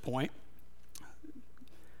at this point.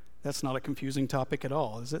 That's not a confusing topic at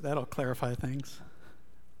all, is it? That'll clarify things.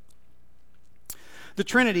 The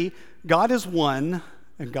Trinity, God is one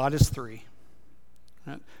and God is three.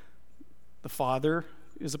 Right? The Father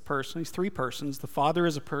is a person. He's three persons. The Father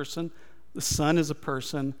is a person, the Son is a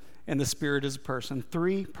person, and the Spirit is a person.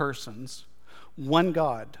 Three persons, one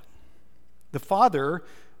God. The Father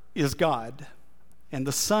is God, and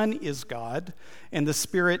the Son is God, and the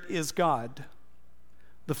Spirit is God.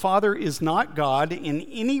 The Father is not God in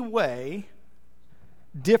any way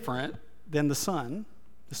different than the Son.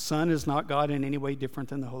 The Son is not God in any way different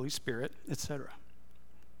than the Holy Spirit, etc.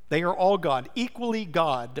 They are all God, equally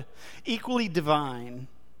divine.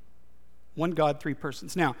 One God, three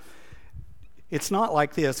persons. Now, it's not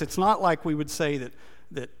like this. It's not like we would say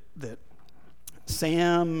that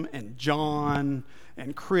Sam and John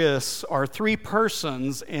and Chris are three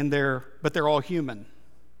persons but they're all human.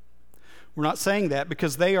 We're not saying that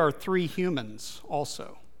because they are three humans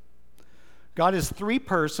also. God is three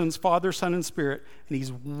persons, Father, Son, and Spirit, and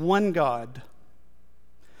he's one God.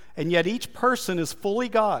 And yet each person is fully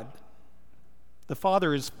God. The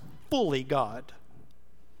Father is fully God.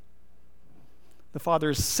 The Father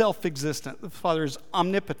is self-existent. The Father is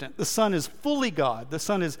omnipotent. The Son is fully God. The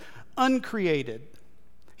Son is uncreated.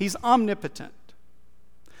 He's omnipotent.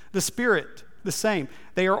 The Spirit, the same.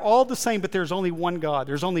 They are all the same, but there's only one God.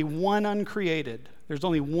 There's only one uncreated. There's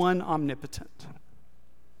only one omnipotent.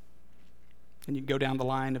 And you go down the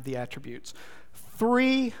line of the attributes.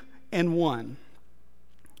 3 and 1.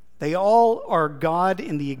 They all are God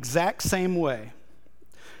in the exact same way.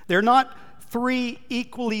 They're not 3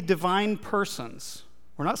 equally divine persons.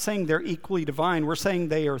 We're not saying they're equally divine. We're saying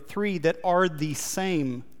they are 3 that are the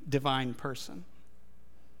same divine person.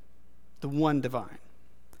 The one divine.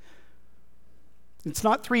 It's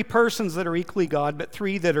not 3 persons that are equally God, but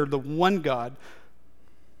 3 that are the one God.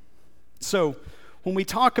 So when we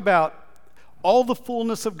talk about all the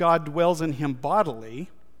fullness of God dwells in him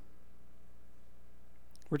bodily,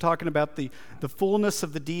 we're talking about the fullness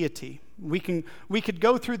of the deity. We could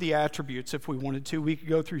go through the attributes if we wanted to. We could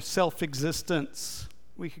go through self-existence.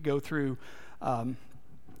 We could go through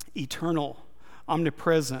eternal,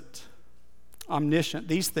 omnipresent, omniscient,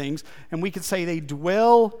 these things. And we could say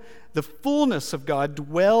the fullness of God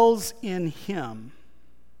dwells in him,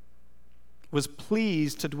 was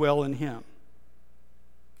pleased to dwell in him.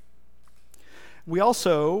 We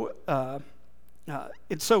also...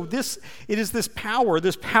 it is this power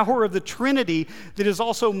of the Trinity that is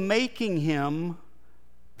also making him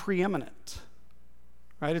preeminent.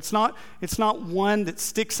 Right? It's not one that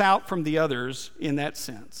sticks out from the others in that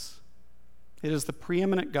sense. It is the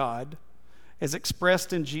preeminent God as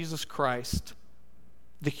expressed in Jesus Christ,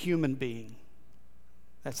 the human being.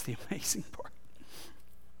 That's the amazing part.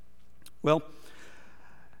 Well,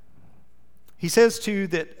 he says too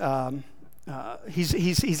that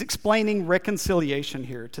he's explaining reconciliation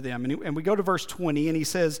here to them. And we go to verse 20, and he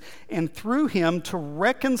says, "And through him to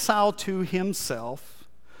reconcile to himself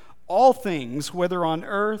all things, whether on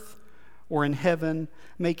earth or in heaven,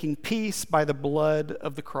 making peace by the blood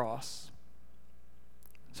of the cross."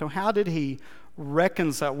 So how did he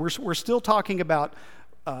reconcile? We're still talking about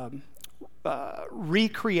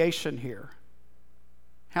recreation here.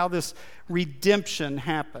 How this redemption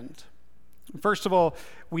happened. First of all,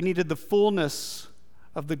 we needed the fullness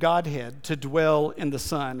of the Godhead to dwell in the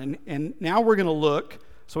Son. And now we're going to look,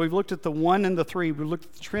 so we've looked at the 1 and the 3, we've looked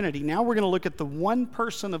at the Trinity. Now we're going to look at the one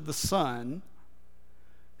person of the Son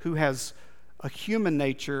who has a human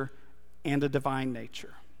nature and a divine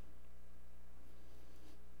nature.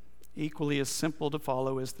 Equally as simple to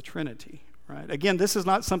follow as the Trinity, right? Again, this is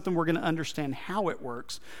not something we're going to understand how it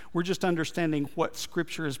works. We're just understanding what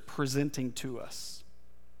Scripture is presenting to us.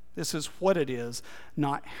 This is what it is,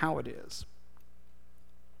 not how it is.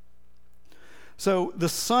 So the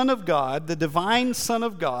Son of God, the divine Son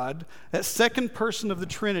of God, that second person of the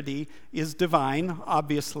Trinity is divine,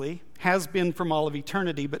 obviously, has been from all of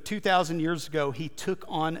eternity, but 2,000 years ago, he took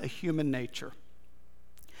on a human nature.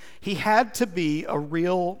 He had to be a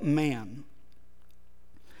real man.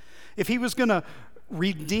 If he was going to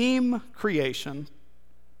redeem creation,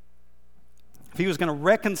 if he was going to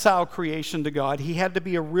reconcile creation to God, he had to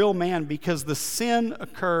be a real man because the sin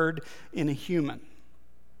occurred in a human.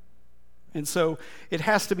 And so it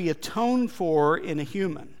has to be atoned for in a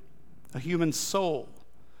human soul,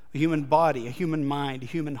 a human body, a human mind, a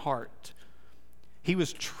human heart. He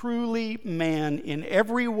was truly man in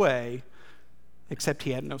every way, except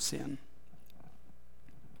he had no sin.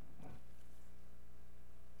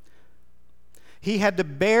 He had to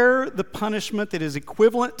bear the punishment that is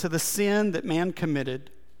equivalent to the sin that man committed,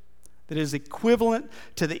 that is equivalent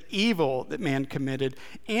to the evil that man committed,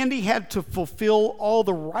 and he had to fulfill all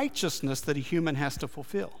the righteousness that a human has to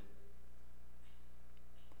fulfill.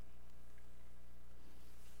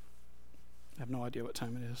 I have no idea what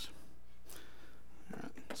time it is. All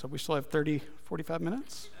right, so we still have 45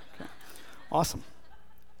 minutes? Okay, awesome.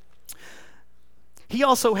 He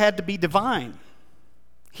also had to be divine.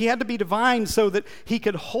 He had to be divine so that he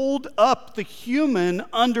could hold up the human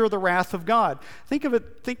under the wrath of God. Think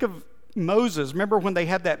of Moses. Remember when they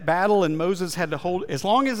had that battle and Moses had to hold, as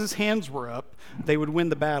long as his hands were up, they would win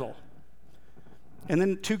the battle. And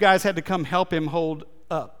then 2 guys had to come help him hold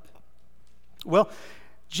up. Well,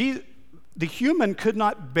 the human could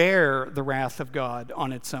not bear the wrath of God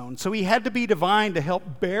on its own. So he had to be divine to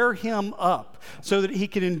help bear him up so that he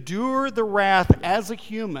could endure the wrath as a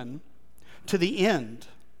human to the end.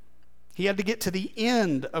 He had to get to the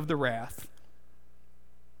end of the wrath.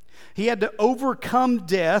 He had to overcome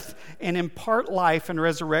death and impart life and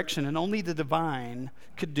resurrection, and only the divine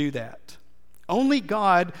could do that. Only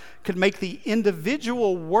God could make the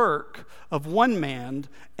individual work of one man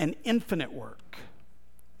an infinite work.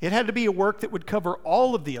 It had to be a work that would cover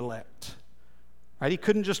all of the elect. Right? He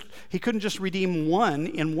couldn't just redeem one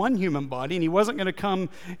in one human body, and he wasn't going to come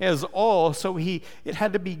as all. So it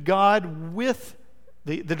had to be God with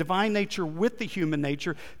the divine nature with the human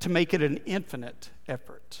nature to make it an infinite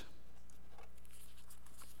effort.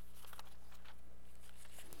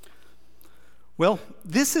 Well,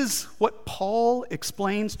 this is what Paul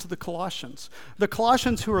explains to the Colossians. The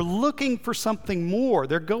Colossians who are looking for something more.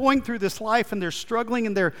 They're going through this life and they're struggling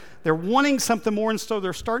and they're wanting something more, and so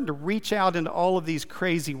they're starting to reach out into all of these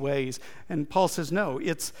crazy ways. And Paul says, no,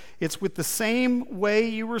 it's with the same way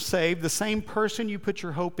you were saved, the same person you put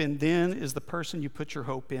your hope in then is the person you put your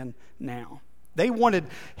hope in now. They wanted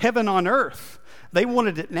heaven on earth. They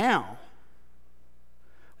wanted it now.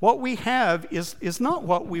 What we have is not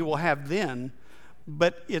what we will have then,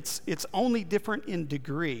 but it's only different in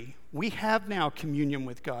degree. We have now communion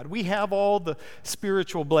with God. We have all the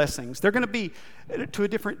spiritual blessings. They're going to be to a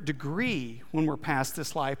different degree when we're past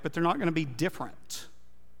this life, but they're not going to be different.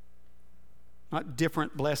 Not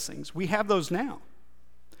different blessings. We have those now.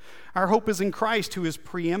 Our hope is in Christ, who is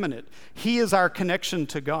preeminent. He is our connection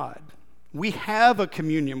to God. We have a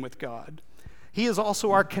communion with God. He is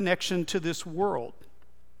also our connection to this world.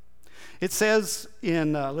 It says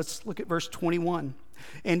in, let's look at verse 21.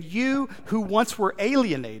 And you who once were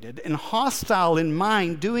alienated and hostile in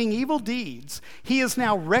mind, doing evil deeds, he is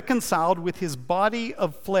now reconciled with his body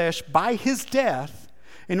of flesh by his death,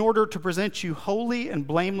 in order to present you holy and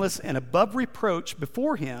blameless and above reproach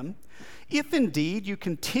before him, if indeed you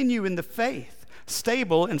continue in the faith,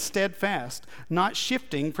 stable and steadfast, not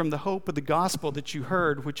shifting from the hope of the gospel that you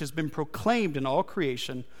heard, which has been proclaimed in all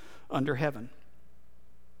creation under heaven.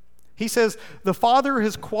 He says, the Father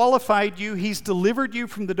has qualified you. He's delivered you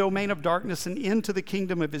from the domain of darkness and into the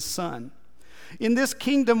kingdom of his Son. In this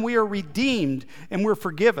kingdom we are redeemed and we're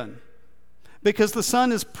forgiven because the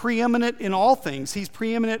Son is preeminent in all things. He's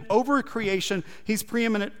preeminent over creation. He's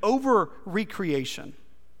preeminent over recreation.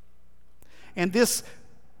 And this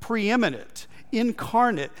preeminent,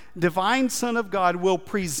 incarnate, divine Son of God will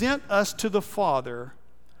present us to the Father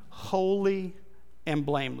holy and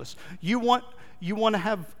blameless. You want to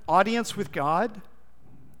have audience with God,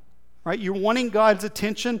 right? You're wanting God's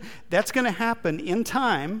attention. That's going to happen in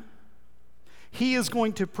time. He is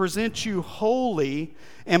going to present you holy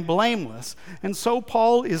and blameless. And so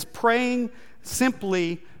Paul is praying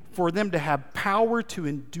simply for them to have power to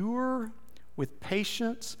endure with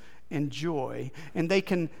patience and joy. And they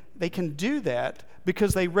can do that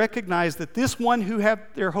because they recognize that this one who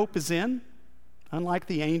their hope is in, unlike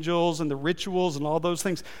the angels and the rituals and all those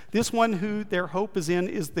things, this one who their hope is in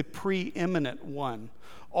is the preeminent one.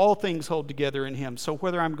 All things hold together in him. So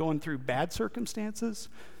whether I'm going through bad circumstances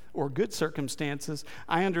or good circumstances,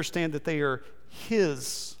 I understand that they are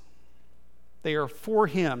his. They are for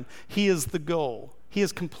him. He is the goal. He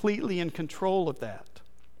is completely in control of that.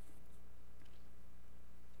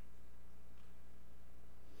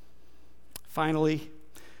 Finally,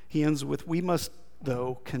 he ends with, we must,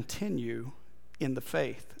 though, continue in the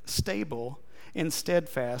faith, stable and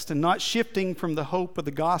steadfast, and not shifting from the hope of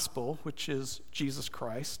the gospel, which is Jesus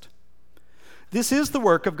Christ. This is the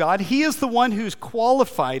work of God. He is the one who's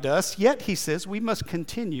qualified us, yet, he says, we must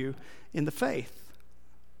continue in the faith.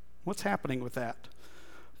 What's happening with that?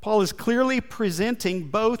 Paul is clearly presenting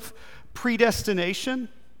both predestination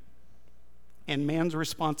and man's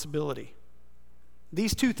responsibility.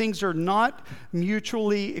 These two things are not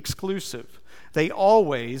mutually exclusive. They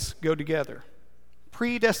always go together.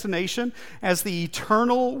 Predestination, as the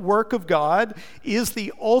eternal work of God, is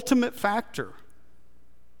the ultimate factor.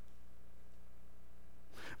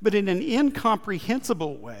 But in an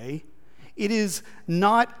incomprehensible way, it is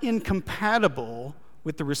not incompatible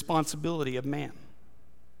with the responsibility of man.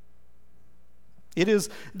 It is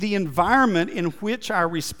the environment in which our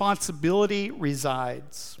responsibility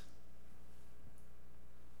resides.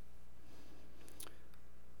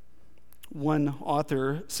 One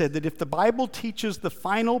author said that if the Bible teaches the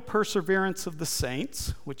final perseverance of the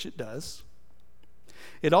saints, which it does,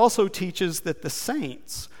 it also teaches that the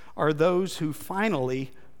saints are those who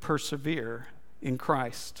finally persevere in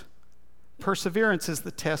Christ. Perseverance is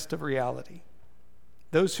the test of reality.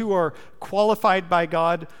 Those who are qualified by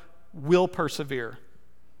God will persevere.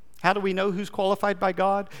 How do we know who's qualified by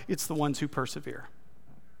God? It's the ones who persevere.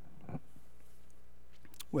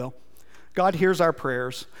 Well, God hears our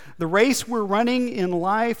prayers. The race we're running in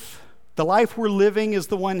life, the life we're living, is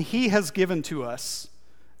the one he has given to us.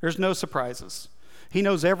 There's no surprises. He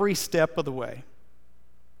knows every step of the way.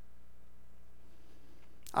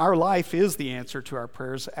 Our life is the answer to our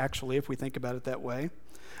prayers, actually, if we think about it that way.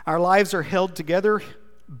 Our lives are held together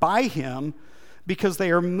by him because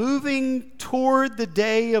they are moving toward the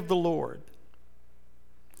day of the Lord.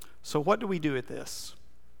 So what do we do at this?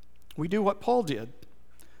 We do what Paul did.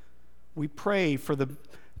 We pray for the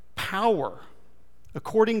power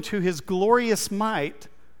according to his glorious might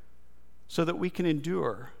so that we can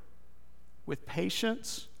endure with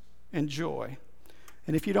patience and joy.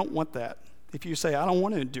 And if you don't want that, if you say, I don't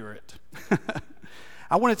want to endure it,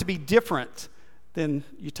 I want it to be different, then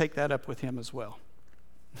you take that up with him as well.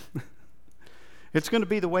 It's going to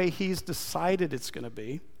be the way he's decided it's going to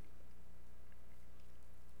be.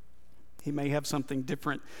 He may have something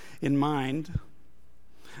different in mind,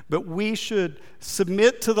 but we should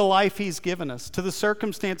submit to the life he's given us, to the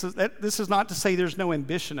circumstances. This is not to say there's no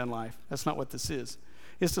ambition in life. That's not what this is.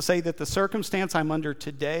 It's to say that the circumstance I'm under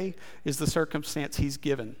today is the circumstance he's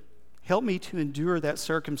given. Help me to endure that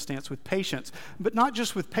circumstance with patience, but not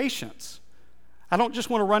just with patience. I don't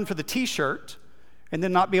just want to run for the t-shirt and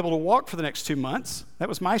then not be able to walk for the next 2 months. That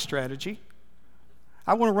was my strategy.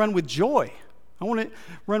 I want to run with joy. I want to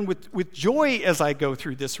run with joy as I go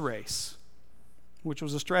through this race, which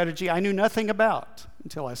was a strategy I knew nothing about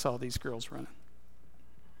until I saw these girls running.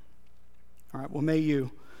 All right, well, may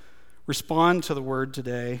you respond to the word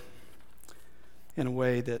today in a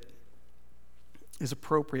way that is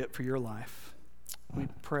appropriate for your life. We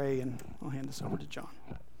pray, and I'll hand this over to John.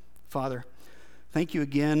 Father, thank you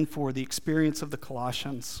again for the experience of the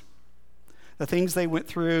Colossians, the things they went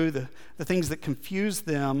through, the things that confused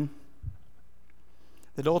them,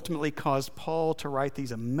 that ultimately caused Paul to write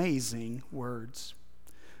these amazing words,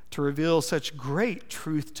 to reveal such great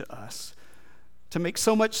truth to us, to make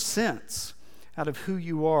so much sense out of who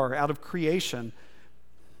you are, out of creation,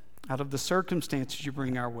 out of the circumstances you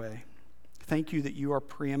bring our way. Thank you that you are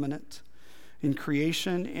preeminent in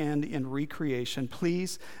creation and in recreation.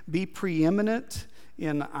 Please be preeminent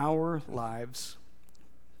in our lives.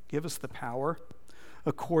 Give us the power,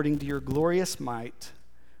 according to your glorious might,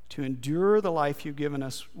 to endure the life you've given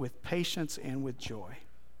us with patience and with joy.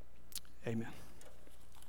 Amen.